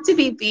don't have to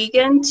be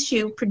vegan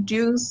to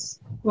produce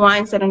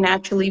wines that are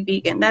naturally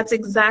vegan. That's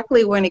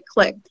exactly when it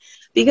clicked,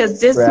 because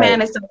this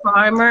man is a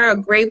farmer, a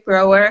grape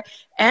grower,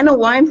 and a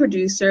wine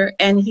producer,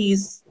 and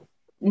he's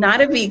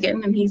not a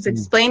vegan, and he's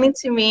explaining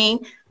to me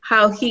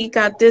how he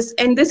got this,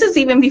 and this is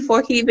even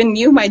before he even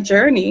knew my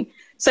journey.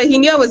 So he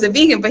knew I was a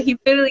vegan, but he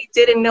really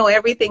didn't know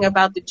everything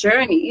about the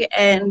journey,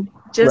 and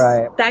just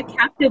that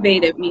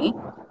captivated me.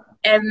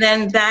 And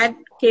then that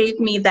gave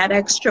me that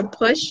extra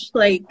push,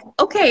 like,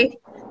 okay,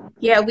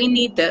 yeah, we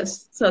need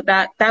this. So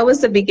that was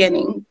the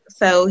beginning.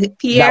 So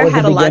Pierre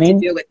had a lot to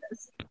do with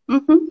this.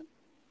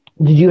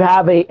 Did you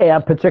have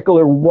a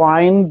particular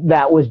wine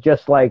that was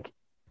just like,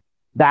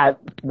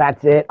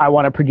 that's it, I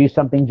want to produce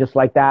something just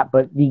like that,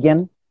 but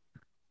vegan?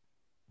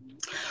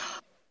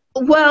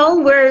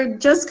 Well, we're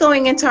just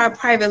going into our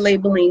private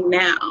labeling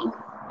now.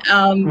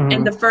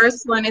 And the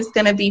first one is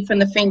going to be from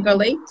the Finger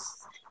Lakes.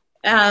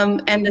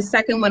 And the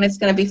second one is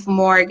going to be from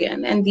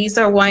Oregon. And these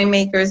are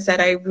winemakers that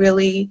I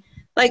really,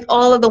 like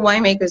all of the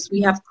winemakers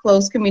we have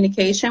close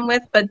communication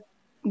with, but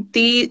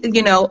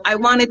I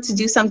wanted to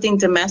do something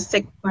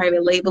domestic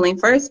private labeling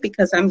first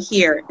because I'm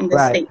here in the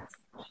States.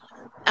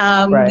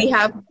 We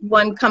have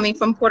one coming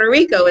from Puerto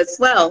Rico as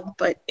well,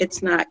 but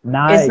it's not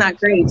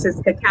grapes, it's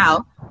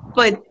cacao.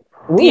 But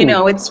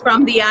it's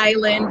from the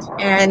island,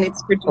 and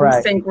it's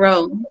produced and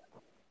grown.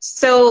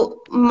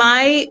 So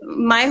my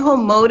whole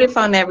motive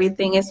on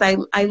everything is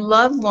I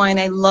love wine,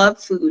 I love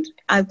food.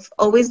 I've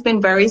always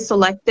been very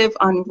selective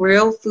on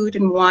real food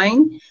and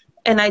wine,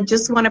 and I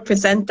just want to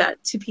present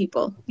that to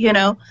people.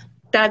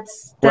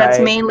 That's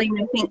mainly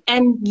my thing.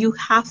 And you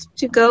have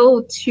to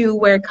go to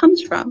where it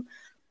comes from.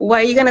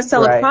 Why are you going to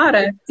sell a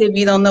product if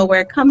you don't know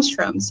where it comes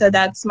from? So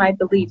that's my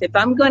belief. If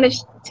I'm going to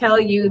tell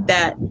you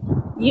that,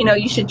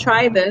 you should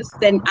try this,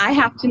 then I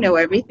have to know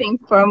everything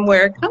from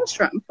where it comes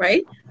from,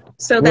 right?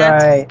 So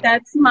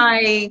that's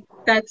my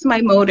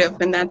motive,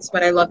 and that's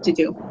what I love to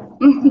do.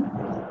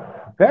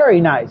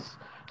 Very nice.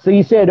 So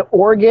you said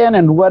Oregon,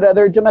 and what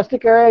other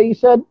domestic area you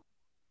said?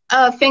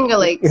 Finger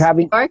Lakes. You're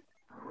having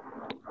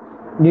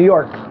New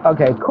York.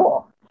 Okay,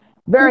 cool.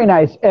 Very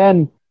nice.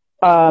 And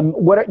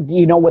do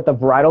you know what the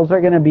varietals are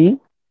going to be?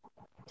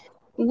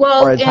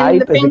 Well, in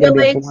the Finger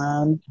Lakes,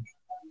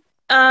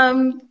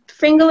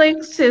 Finger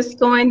Lakes is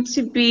going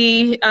to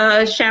be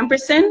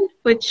Champerson,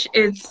 which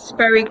is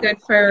very good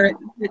for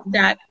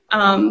that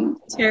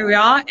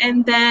terroir.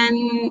 And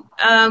then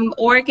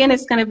Oregon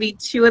is going to be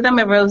 2 of them,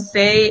 a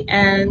rosé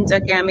and a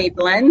gamay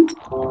blend.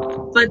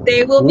 But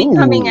they will be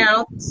coming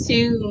out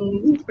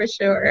soon for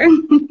sure.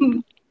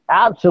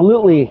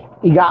 Absolutely.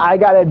 I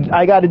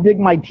gotta dig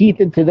my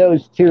teeth into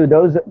those too.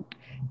 Those,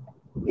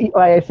 like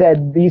I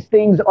said, these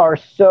things are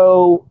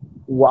so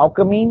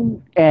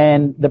welcoming,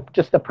 and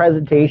just the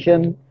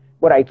presentation,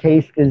 what I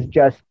taste is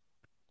just,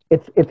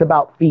 it's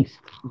about feast,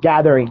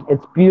 gathering.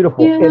 It's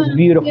beautiful. Yeah, it's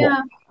beautiful.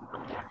 Yeah.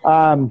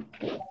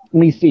 Let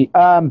me see.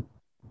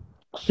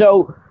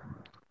 So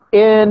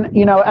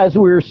as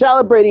we're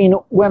celebrating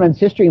Women's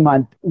History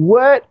Month,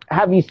 what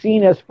have you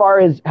seen has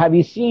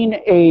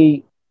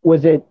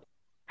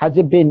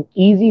it been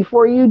easy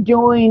for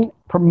you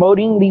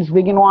promoting these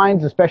vegan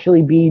wines,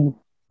 especially being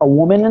a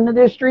woman in the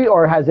industry,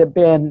 or has it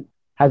been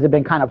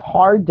kind of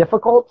hard,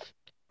 difficult?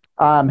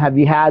 Have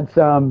you had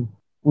some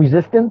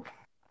resistance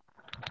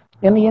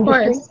in the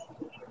industry? Of course.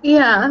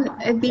 Yeah.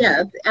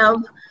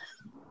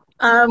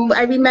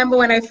 I remember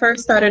when I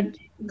first started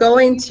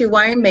going to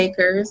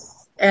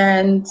winemakers,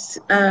 and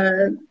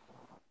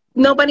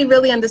nobody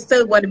really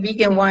understood what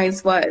vegan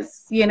wines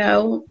was,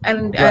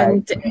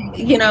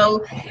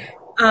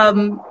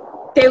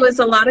 there was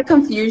a lot of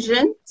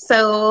confusion.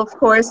 So, of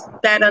course,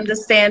 that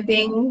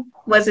understanding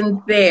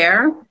wasn't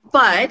there,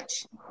 but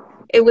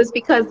it was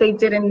because they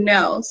didn't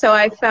know. So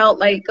I felt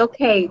like,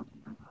 okay,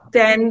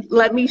 then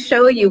let me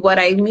show you what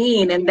I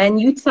mean, and then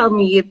you tell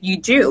me if you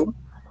do.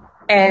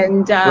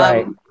 And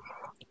Right.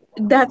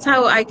 that's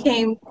how I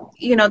came,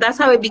 you know, that's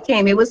how it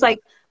became. It was like,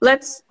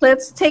 let's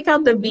take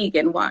out the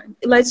vegan one.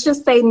 Let's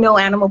just say no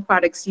animal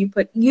products.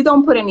 You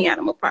don't put any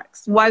animal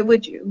products. Why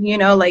would you? You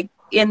know, like,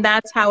 and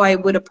that's how I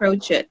would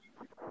approach it.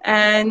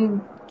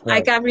 And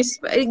Right. I got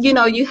you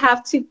know, you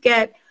have to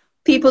get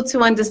people to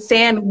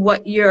understand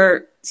what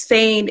you're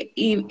saying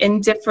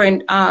in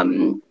different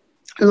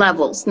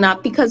levels,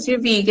 not because you're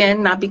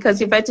vegan, not because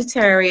you're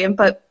vegetarian,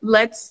 but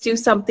let's do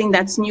something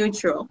that's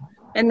neutral.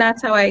 And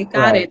that's how I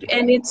got Right. it.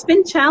 And it's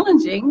been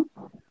challenging,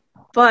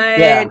 but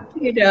Yeah.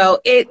 you know,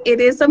 it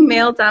is a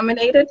male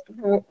dominated,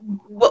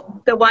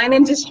 the wine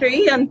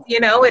industry, and you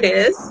know, it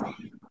is.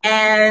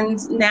 And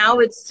now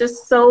it's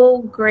just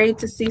so great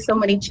to see so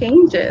many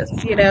changes,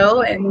 you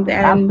know, and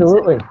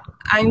Absolutely.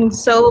 I'm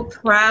so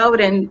proud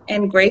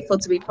and grateful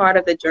to be part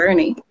of the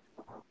journey.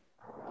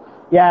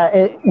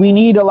 Yeah, we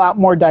need a lot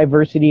more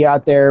diversity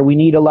out there. We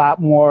need a lot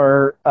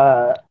more.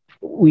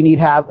 We need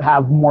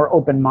have more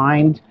open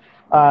mind,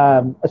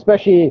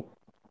 especially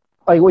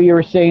like what you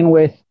were saying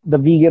with the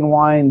vegan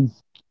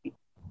wines.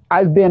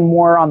 I've been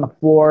more on the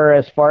floor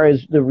as far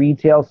as the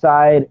retail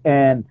side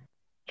and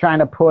trying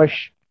to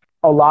push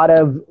a lot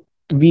of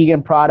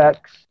vegan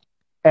products,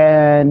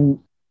 and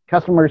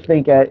customers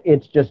think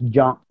it's just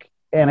junk,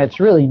 and it's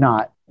really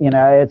not. You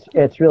know,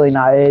 it's really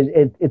not.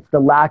 It's the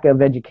lack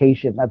of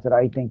education. That's what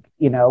I think.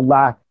 You know,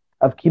 lack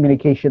of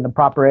communication, the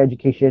proper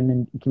education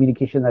and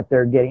communication that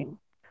they're getting.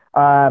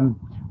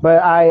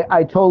 But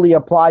I totally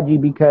applaud you,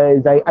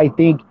 because I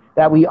think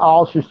that we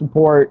all should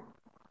support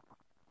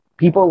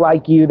people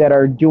like you that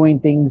are doing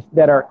things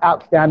that are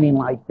outstanding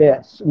like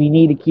this. We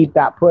need to keep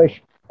that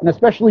push, and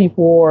especially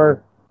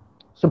for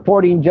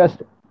supporting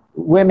just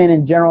women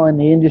in general in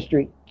the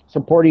industry,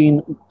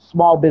 supporting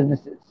small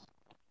businesses.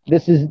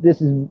 This is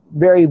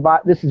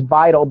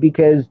vital,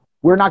 because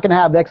we're not going to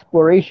have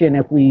exploration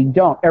if we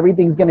don't.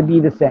 Everything's going to be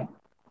the same.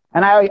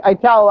 And I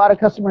tell a lot of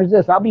customers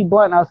this. I'll be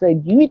blunt. I'll say,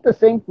 do you eat the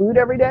same food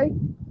every day?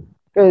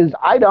 Because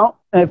I don't.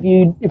 And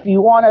if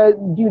you want to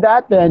do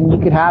that, then you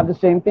could have the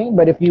same thing.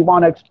 But if you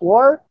want to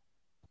explore,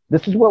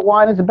 this is what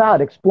wine is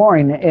about: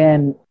 exploring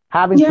and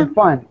having some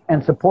fun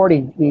and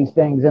supporting these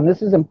things. And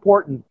this is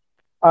important.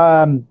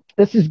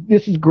 This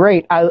is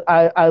great.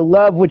 I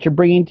love what you're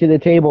bringing to the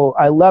table.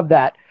 I love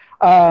that.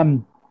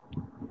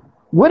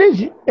 What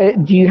is?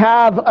 Do you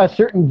have a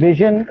certain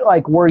vision,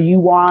 like where you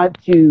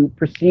want to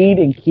proceed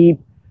and keep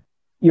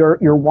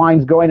your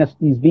wines going,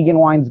 these vegan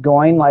wines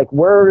going? Like,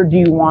 where do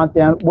you want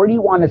them? Where do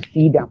you want to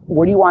see them?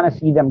 Where do you want to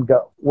see them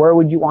go? Where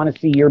would you want to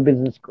see your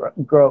business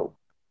grow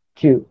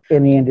to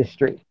in the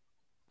industry?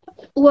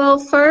 Well,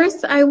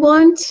 first, I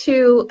want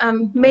to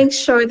make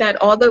sure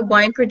that all the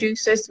wine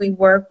producers we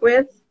work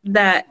with,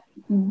 that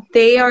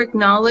they are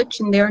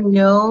acknowledged and they're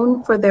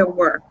known for their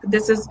work.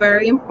 This is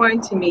very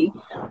important to me.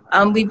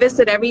 We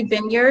visit every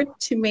vineyard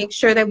to make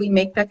sure that we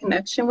make that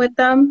connection with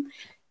them.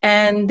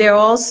 And they're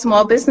all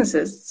small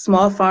businesses,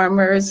 small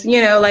farmers,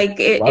 you know, like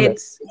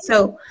it's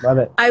so Love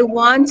it. I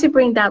want to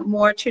bring that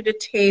more to the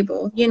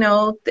table, you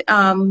know,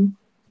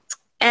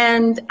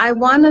 and I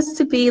want us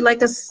to be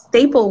like a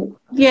staple,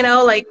 you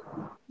know, like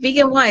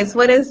vegan wines.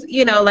 What is,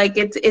 you know, like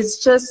it's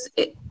just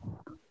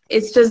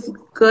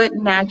good,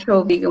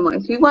 natural vegan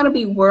wines. We want to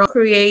be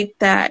create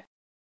that,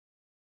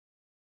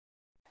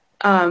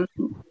 that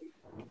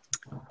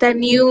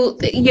new,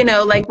 you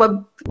know, like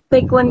when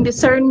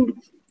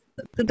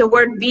the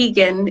word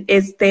vegan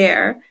is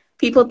there,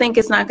 people think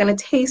it's not going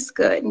to taste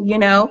good, you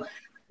know?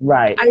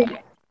 Right.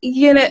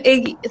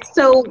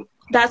 So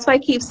that's why I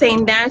keep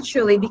saying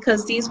naturally,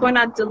 because these were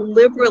not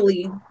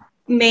deliberately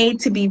made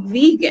to be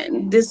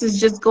vegan. This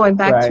is just going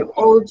back to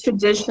old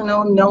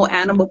traditional, no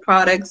animal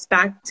products,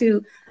 back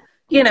to,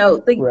 you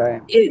know,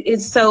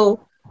 it's so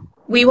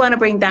we want to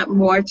bring that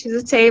more to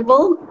the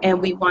table,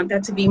 and we want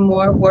that to be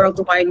more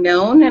worldwide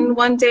known. And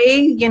one day,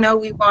 you know,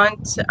 we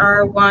want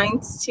our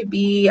wines to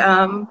be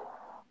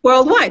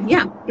worldwide.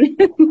 Yeah.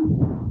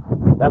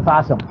 That's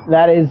awesome.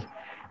 That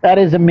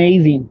is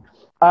amazing.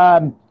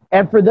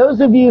 And for those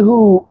of you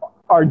who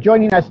are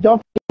joining us, don't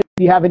forget,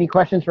 if you have any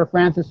questions for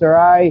Frances or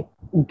I,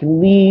 you can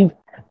leave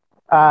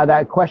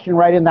that question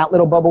right in that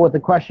little bubble with the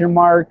question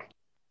mark.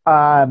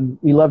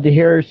 We love to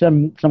hear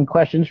some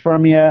questions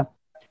from you.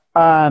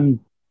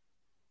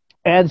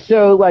 And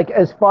so, like,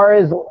 as far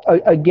as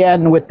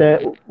again with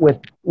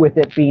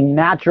it being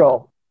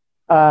natural,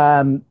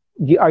 are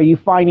you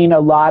finding a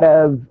lot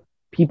of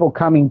people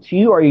coming to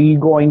you, or are you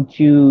going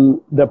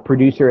to the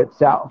producer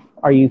itself?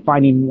 Are you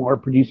finding more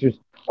producers,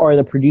 or are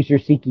the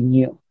producers seeking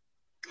you?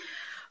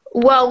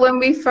 Well, when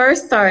we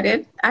first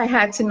started, I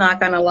had to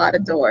knock on a lot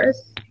of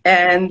doors,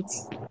 and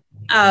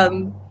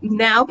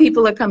now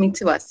people are coming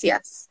to us,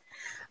 yes.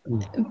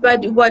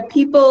 But what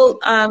people,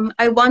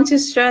 I want to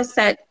stress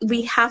that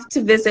we have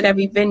to visit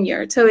every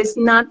vineyard. So it's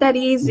not that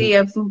easy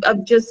of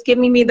just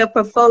giving me the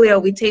portfolio.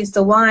 We taste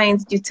the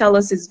wines, you tell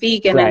us it's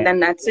vegan, and then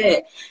that's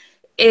it.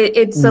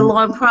 it's a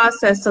long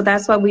process. So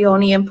that's why we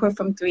only import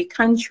from 3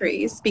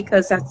 countries,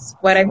 because that's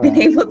what I've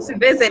been able to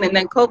visit. And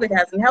then COVID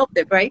hasn't helped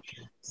it, right?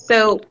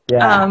 So,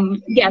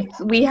 yes,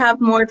 we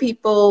have more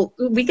people.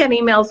 We get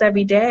emails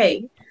every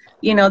day.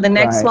 You know, the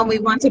next one we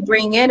want to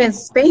bring in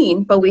is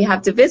Spain, but we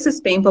have to visit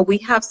Spain. But we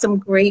have some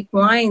great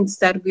wines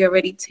that we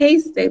already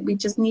tasted. We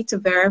just need to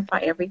verify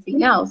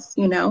everything else,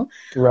 you know?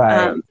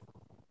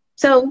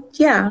 So,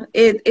 yeah,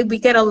 we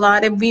get a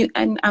lot of,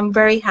 and I'm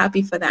very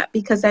happy for that,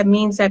 because that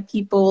means that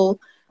people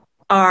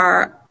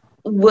are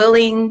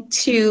willing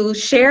to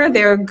share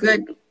their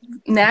good,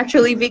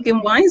 naturally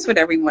vegan wines with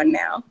everyone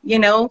now, you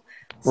know?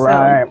 So,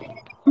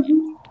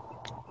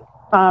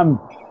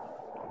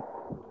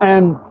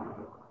 and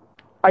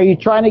are you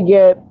trying to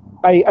get,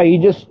 are you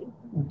just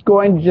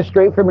going just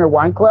straight from your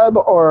wine club,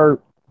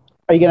 or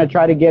are you going to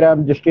try to get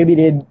them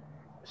distributed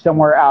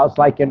somewhere else,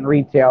 like in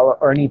retail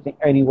or anything,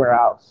 anywhere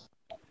else?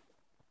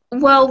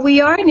 Well,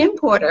 we are an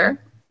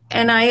importer,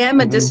 and I am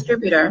a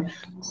distributor.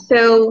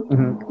 So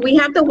we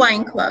have the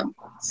wine club.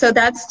 So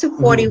that's to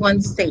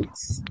 41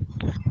 states.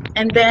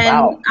 And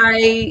then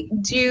I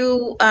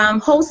do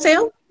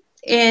wholesale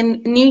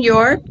in New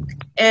York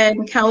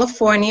and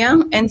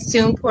California, and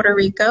soon Puerto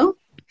Rico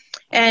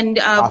and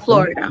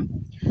Florida.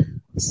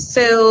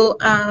 So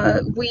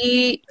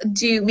we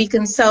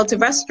can sell to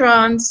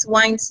restaurants,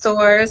 wine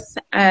stores,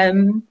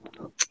 and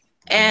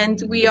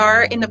we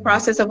are in the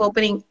process of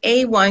opening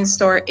a wine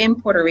store in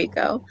Puerto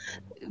Rico.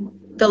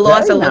 The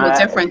law's a little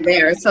different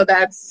there. So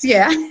that's,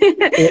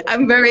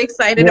 I'm very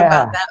excited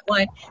about that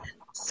one.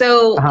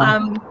 So,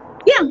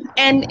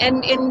 and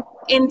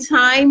in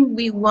time,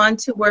 we want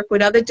to work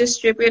with other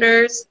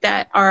distributors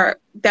that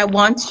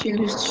want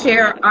to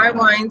share our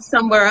wines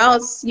somewhere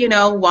else,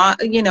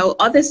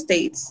 other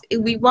states.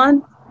 We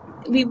want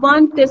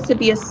this to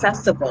be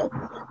accessible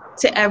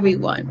to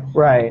everyone.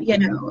 Right.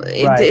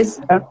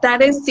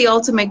 That is the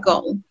ultimate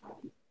goal.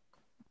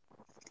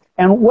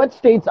 And what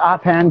states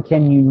offhand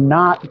can you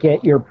not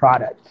get your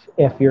product?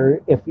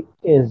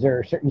 Is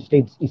there certain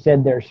states, you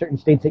said there are certain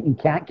states that you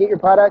can't get your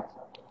product?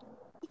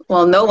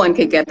 Well, no one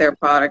could get their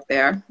product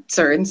there.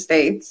 Certain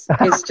states.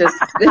 It's just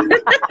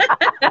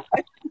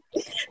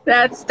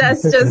that's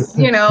just,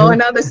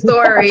 another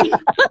story.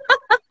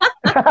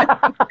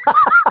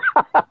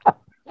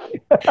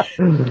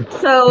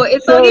 So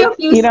it's only a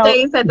few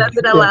states that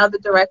doesn't allow the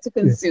direct to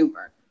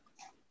consumer.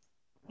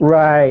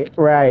 Right.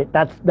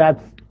 That's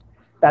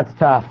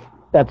tough.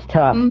 That's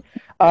tough.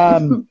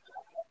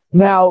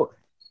 Now,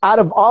 out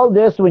of all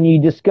this, when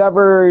you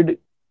discovered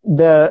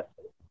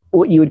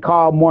what you would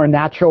call more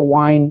natural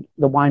wine,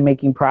 the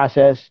winemaking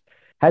process,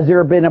 has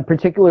there been a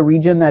particular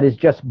region that has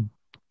just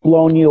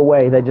blown you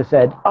away, that just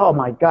said, oh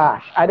my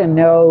gosh, I didn't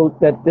know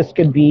that this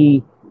could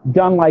be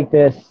done like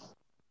this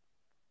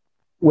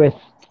with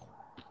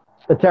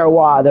the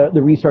terroir,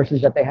 the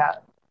resources that they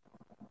have?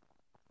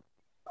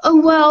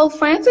 Well,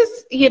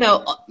 Francis,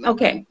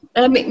 okay.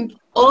 I mean,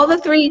 all the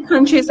 3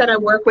 countries that I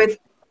work with,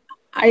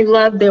 I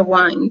love their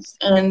wines,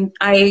 and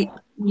I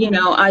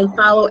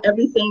follow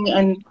everything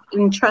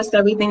and trust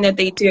everything that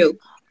they do.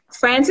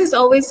 France is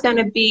always going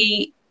to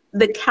be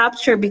the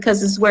capture,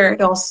 because it's where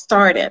it all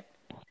started.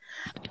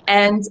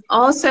 And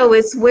also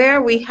it's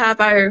where we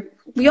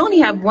only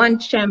have one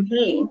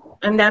champagne,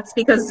 and that's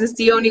because it's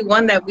the only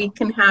one that we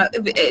can have.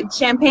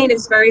 Champagne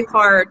is very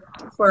hard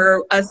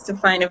for us to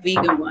find a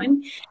vegan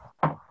one.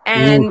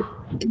 And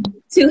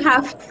to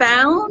have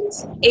found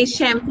a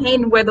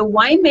champagne where the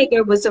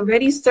winemaker was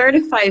already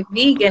certified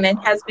vegan and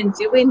has been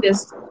doing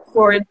this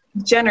for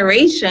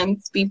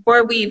generations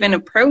before we even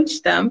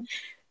approached them,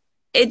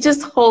 it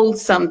just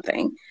holds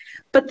something.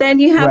 But then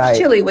you have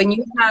Chile, when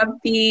you have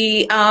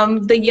the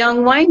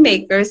young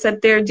winemakers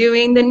that they're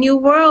doing the new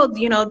world,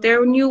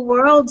 they're new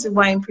world's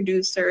wine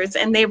producers,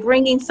 and they're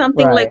bringing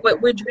something like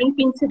what we're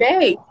drinking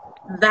today.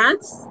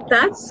 This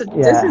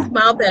is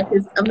Malbec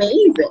is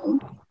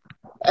amazing.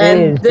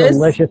 And it is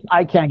delicious.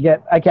 I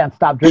can't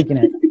stop drinking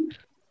it.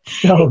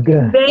 So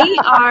good.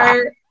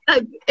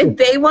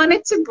 They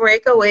wanted to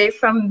break away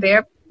from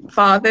their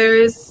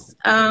fathers,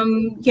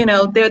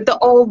 the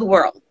old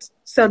world.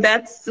 So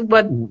that's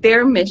what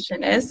their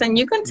mission is, and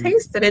you can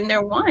taste it in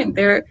their wine.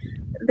 They're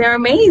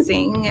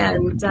amazing,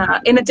 and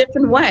in a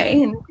different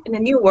way, in a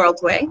new world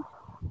way.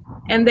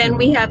 And then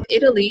we have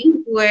Italy,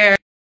 where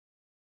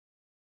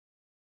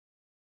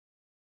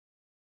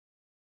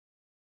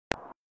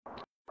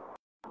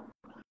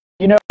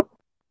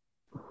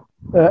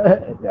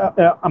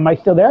am I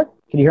still there?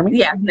 Can you hear me?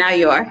 Yeah, now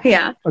you are.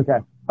 Yeah.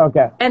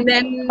 Okay. And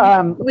then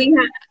we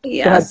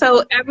have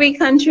so every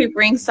country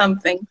brings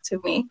something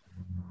to me.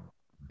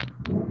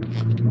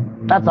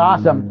 That's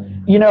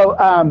awesome.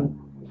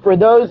 For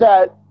those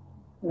that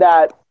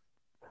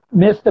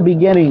missed the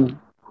beginning,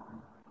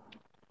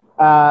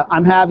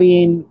 I'm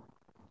having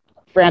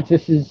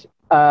Frances's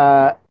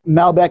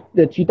Malbec,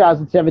 the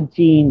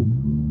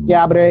 2017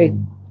 Gabre,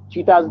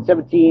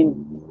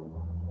 2017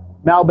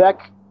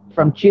 Malbec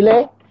from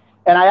Chile,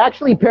 and I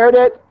actually paired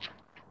it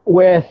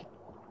with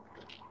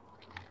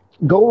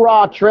Go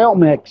Raw Trail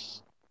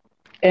Mix,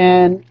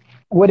 and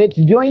what it's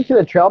doing to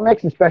the trail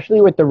mix,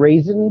 especially with the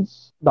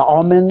raisins, the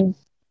almonds,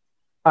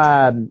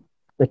 the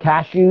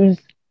cashews,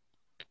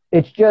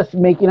 it's just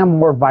making them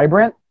more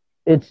vibrant.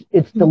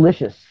 It's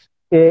delicious.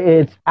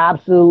 It's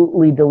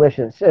absolutely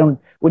delicious. And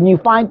when you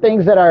find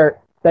things that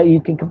you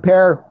can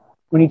compare,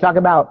 when you talk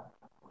about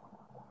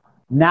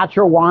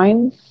natural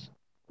wines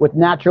with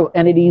natural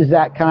entities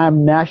that kind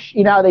of mesh,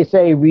 you know how they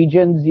say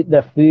regions,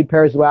 the food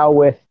pairs well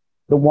with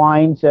the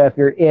wine. So if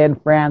you're in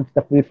France,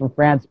 the food from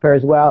France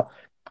pairs well.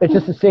 It's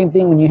just the same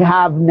thing when you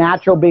have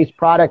natural-based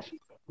products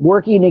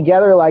working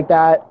together like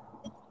that.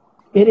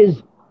 It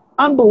is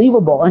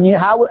unbelievable. And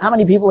how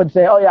many people would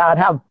say, "Oh yeah, I'd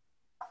have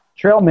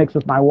trail mix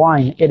with my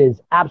wine"? It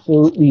is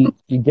absolutely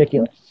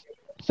ridiculous.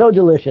 So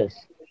delicious.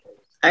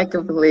 I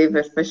can believe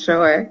it for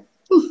sure.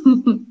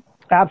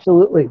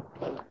 Absolutely.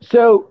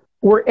 So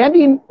we're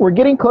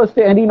getting close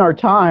to ending our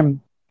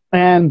time.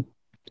 And,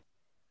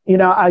 you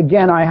know,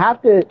 again, I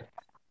have to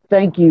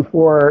thank you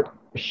for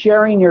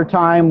sharing your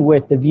time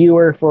with the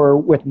viewer,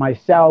 with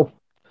myself.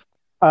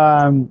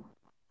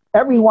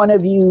 Every one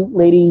of you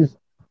ladies,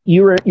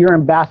 you're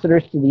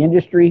ambassadors to the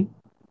industry.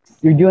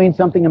 You're doing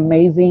something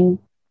amazing.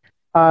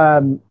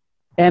 And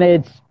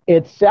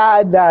it's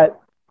sad that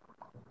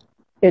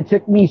it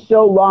took me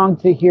so long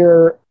to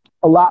hear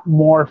a lot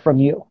more from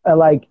you,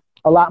 like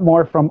a lot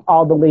more from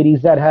all the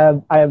ladies that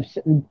I have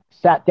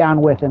sat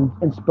down with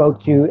and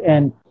spoke to.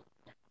 And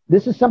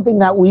this is something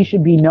that we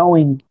should be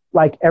knowing,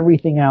 like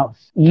everything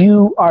else.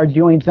 You are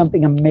doing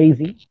something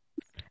amazing.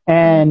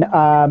 And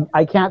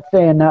I can't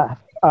say enough.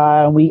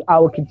 I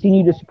will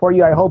continue to support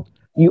you. I hope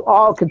you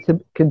all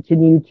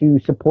continue to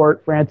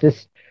support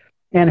Frances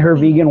and her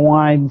vegan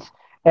wines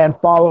and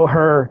follow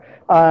her.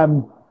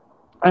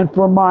 And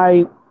for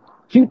my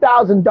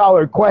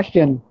 $2,000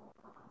 question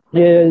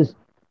is,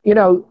 you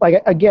know,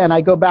 like, again,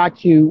 I go back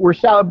to, we're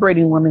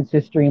celebrating Women's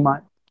History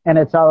Month, and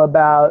it's all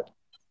about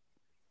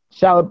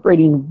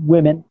celebrating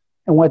women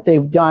and what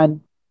they've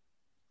done.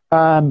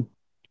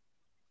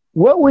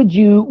 What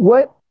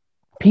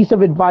piece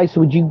of advice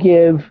would you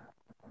give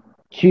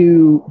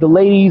to the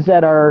ladies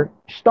that are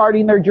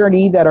starting their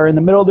journey, that are in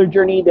the middle of their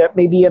journey, that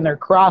may be in their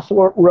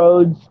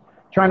crossroads,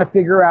 trying to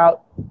figure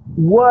out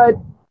what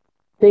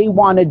they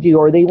want to do,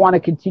 or they want to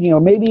continue,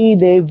 or maybe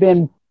they've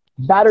been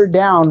battered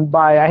down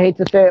by, I hate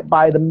to say it,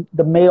 by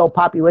the male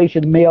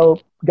population,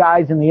 male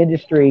guys in the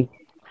industry.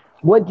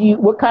 What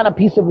kind of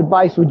piece of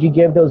advice would you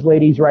give those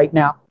ladies right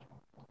now?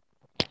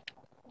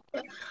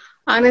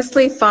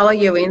 Honestly, follow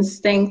your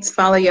instincts,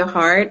 follow your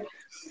heart.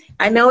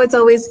 I know it's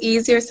always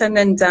easier said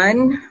than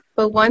done,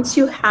 but once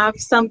you have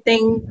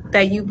something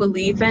that you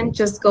believe in,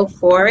 just go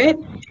for it.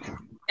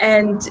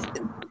 And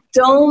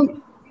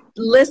don't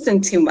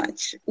listen too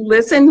much.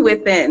 Listen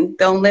within.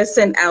 Don't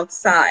listen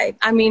outside.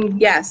 I mean,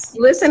 yes,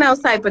 listen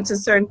outside, but to a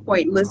certain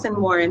point, listen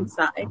more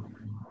inside.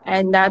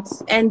 And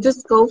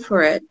just go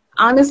for it.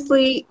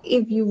 Honestly,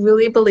 if you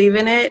really believe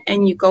in it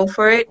and you go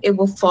for it, it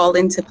will fall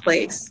into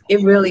place.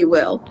 It really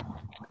will.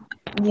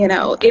 You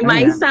know, it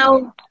might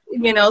sound,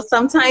 you know,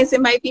 sometimes it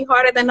might be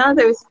harder than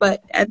others,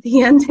 but at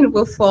the end it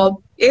will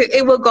fall.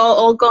 It will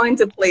all go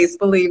into place,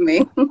 believe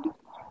me.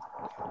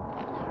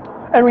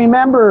 And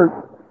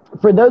remember,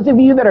 for those of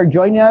you that are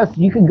joining us,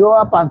 you can go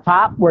up on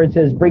top where it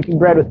says Breaking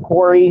Bread with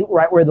Corey,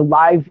 right where the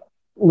live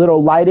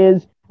little light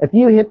is. If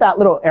you hit that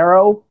little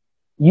arrow,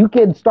 you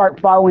can start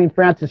following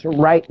Frances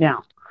right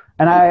now.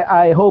 And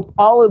I hope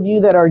all of you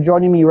that are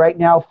joining me right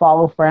now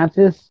follow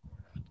Frances.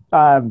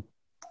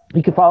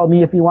 You can follow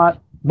me if you want,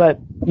 but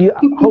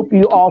hope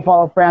you all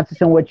follow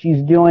Frances and what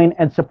she's doing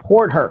and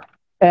support her.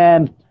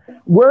 And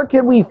where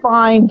can we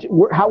find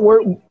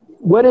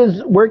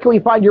where can we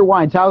find your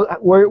wines?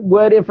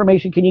 What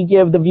information can you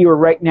give the viewer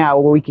right now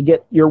where we can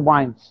get your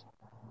wines?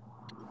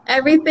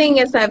 Everything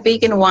is at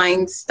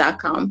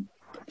veganwines.com.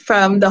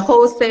 From the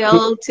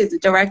wholesale to the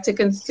direct to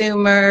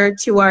consumer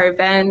to our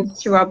events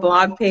to our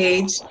blog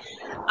page.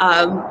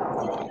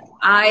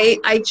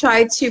 I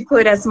try to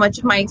put as much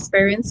of my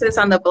experiences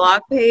on the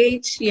blog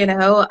page, you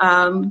know.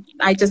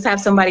 I just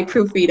have somebody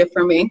proofread it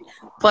for me,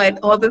 but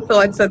all the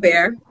thoughts are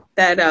there,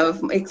 that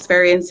of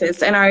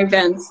experiences and our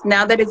events.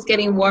 Now that it's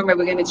getting warmer,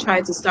 we're going to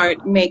try to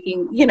start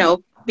making, you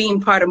know,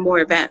 being part of more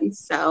events.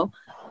 So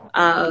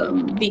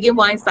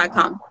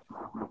veganwines.com.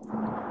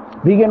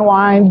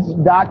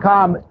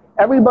 Veganwines.com.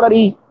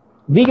 Everybody,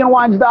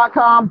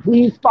 veganwines.com.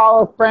 Please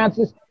follow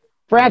Frances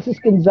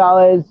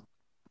Gonzales.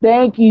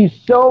 Thank you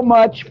so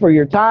much for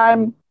your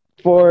time,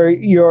 for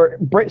your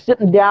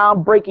sitting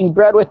down, breaking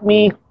bread with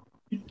me.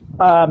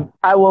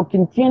 I will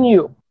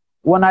continue.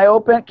 When I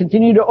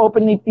continue to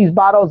open these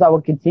bottles, I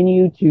will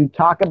continue to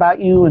talk about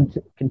you and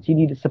to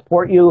continue to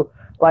support you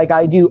like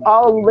I do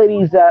all the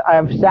ladies that I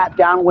have sat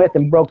down with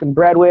and broken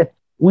bread with.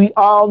 We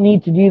all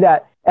need to do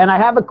that. And I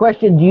have a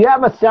question. Do you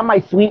have a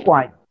semi-sweet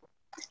wine?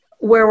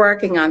 We're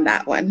working on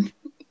that one.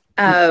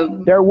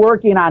 They're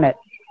working on it.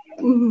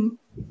 Mm-hmm.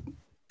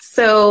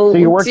 So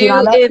you're working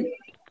on that?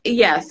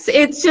 Yes.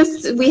 It's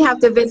just we have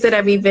to visit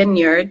every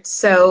vineyard.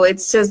 So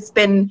it's just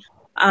been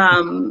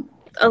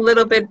a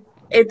little bit,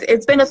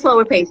 it's been a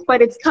slower pace,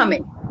 but it's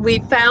coming. We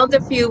found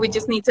a few. We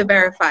just need to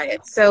verify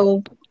it.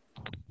 So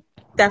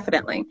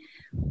definitely.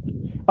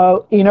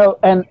 Oh,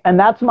 and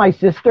that's my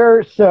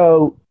sister.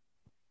 So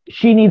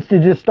she needs to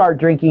just start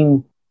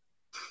drinking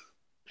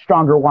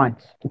stronger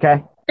wines.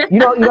 Okay. You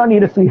don't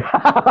need to see.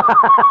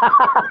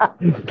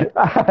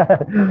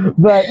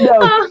 But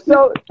no,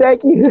 so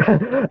thank you.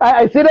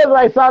 As soon as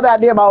I saw that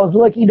name, I was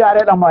looking at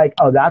it. I'm like,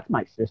 oh, that's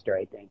my sister.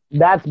 I think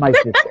that's my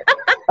sister.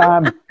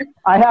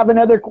 I have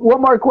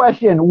one more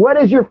question. What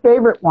is your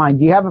favorite wine?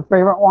 Do you have a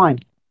favorite wine?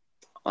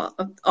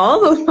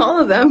 All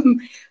of them,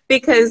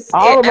 because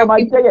all of them.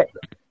 I say it.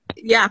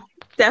 Yeah,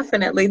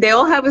 definitely. They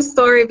all have a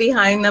story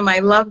behind them. I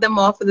love them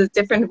all for the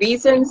different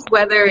reasons,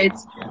 whether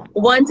it's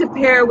one to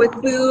pair with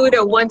food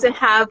or one to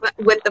have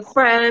with the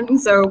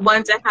friends or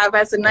one to have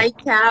as a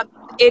nightcap.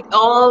 It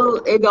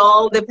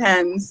all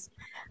depends.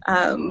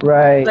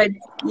 Right. But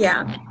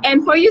yeah.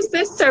 And for your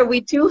sister,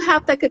 we do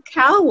have the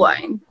cacao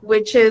wine,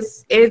 which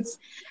is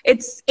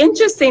it's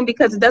interesting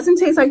because it doesn't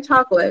taste like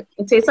chocolate.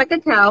 It tastes like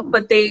cacao,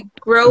 but they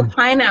grow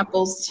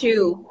pineapples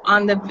too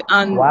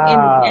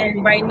wow.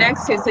 and right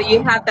next to it. So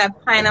you have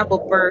that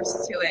pineapple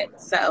burst to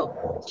it.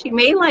 So she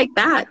may like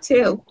that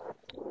too.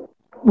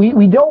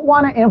 We don't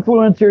want to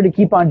influence her to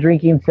keep on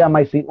drinking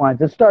semi-sweet wines.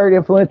 Let's start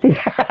influencing.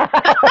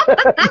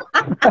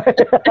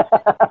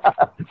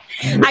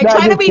 I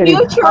try to be kidding.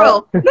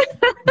 Neutral.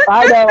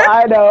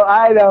 I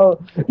know.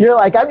 You're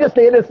like, I'm just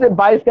the innocent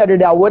bystander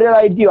now. What did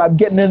I do? I'm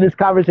getting in this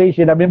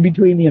conversation. I'm in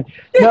between you.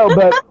 No,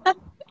 but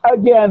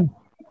again,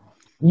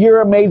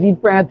 you're amazing,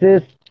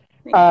 Frances.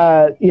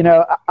 I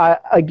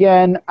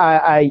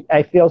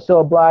feel so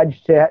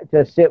obliged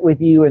to sit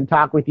with you and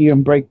talk with you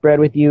and break bread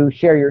with you,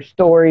 share your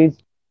stories.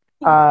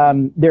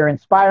 They're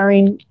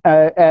inspiring,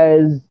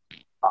 as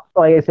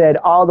like I said,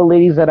 all the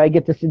ladies that I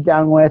get to sit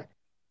down with.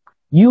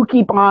 You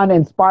keep on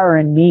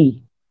inspiring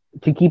me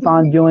to keep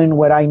on doing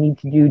what I need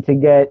to do to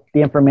get the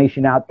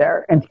information out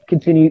there and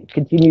continue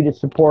to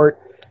support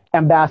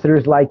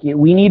ambassadors like you.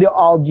 We need to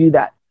all do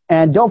that.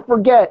 And don't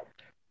forget,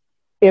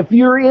 if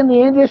you're in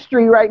the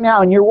industry right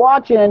now and you're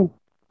watching,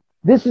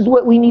 this is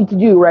what we need to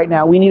do right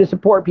now. We need to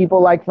support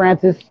people like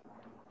Frances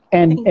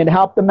and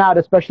help them out,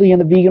 especially in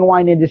the vegan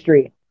wine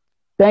industry.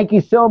 Thank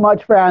you so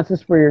much,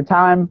 Frances, for your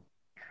time.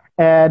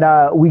 And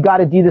we got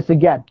to do this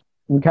again.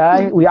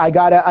 Okay, I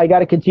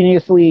gotta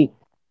continuously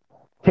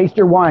taste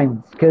your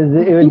wines because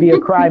it would be a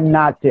crime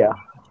not to. Awesome.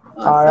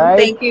 All right.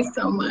 Thank you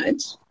so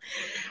much,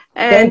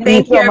 and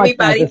thank you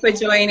everybody for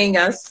joining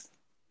us.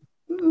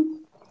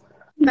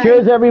 Bye.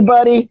 Cheers,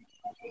 everybody.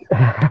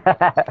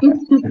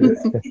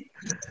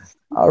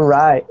 All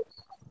right.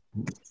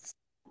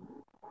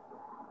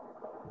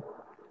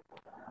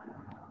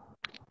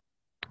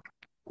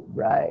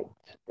 Right.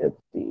 Let's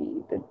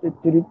see.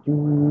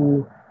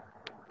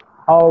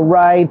 All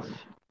right.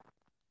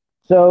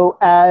 So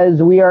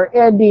as we are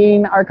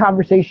ending our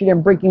conversation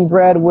and breaking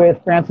bread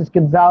with Frances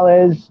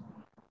Gonzales,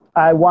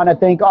 I want to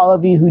thank all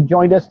of you who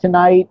joined us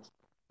tonight.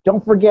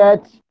 Don't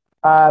forget,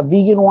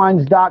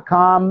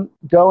 veganwines.com.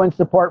 Go and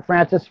support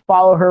Frances.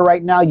 Follow her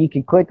right now. You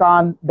can click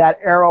on that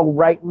arrow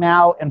right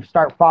now and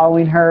start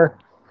following her.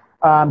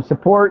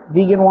 Support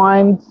vegan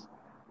wines,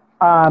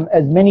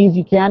 as many as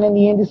you can in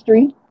the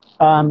industry.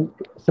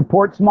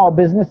 Support small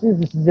businesses.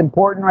 This is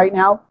important right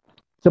now.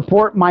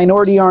 Support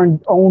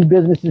minority-owned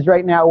businesses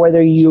right now,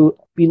 whether you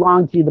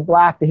belong to the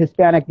Black, the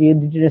Hispanic, the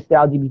Indigenous, the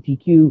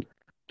LGBTQ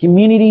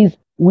communities.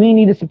 We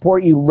need to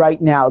support you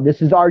right now. This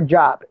is our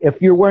job.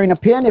 If you're wearing a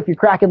pin, if you're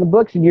cracking the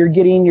books and you're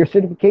getting your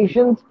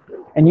certifications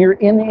and you're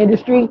in the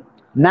industry,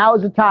 now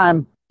is the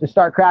time to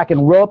start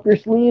cracking. Roll up your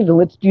sleeves and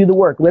let's do the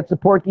work. Let's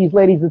support these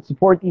ladies. Let's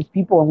support these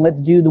people and let's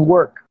do the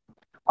work.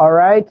 All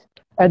right?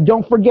 And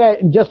don't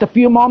forget, in just a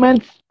few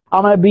moments,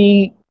 I'm going to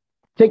be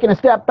taking a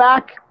step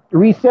back,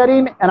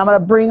 resetting, and I'm going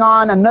to bring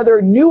on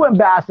another new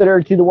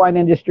ambassador to the wine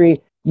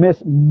industry,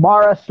 Miss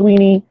Mara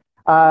Sweeney.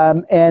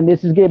 And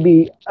this is going to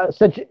be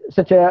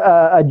such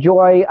a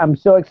joy. I'm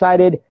so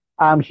excited.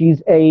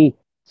 She's a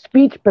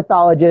speech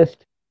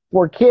pathologist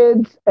for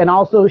kids, and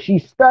also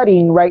she's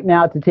studying right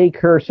now to take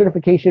her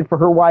certification for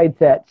her wide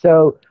set.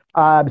 So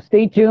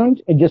stay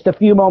tuned in just a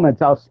few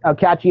moments. I'll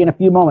catch you in a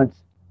few moments.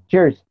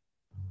 Cheers.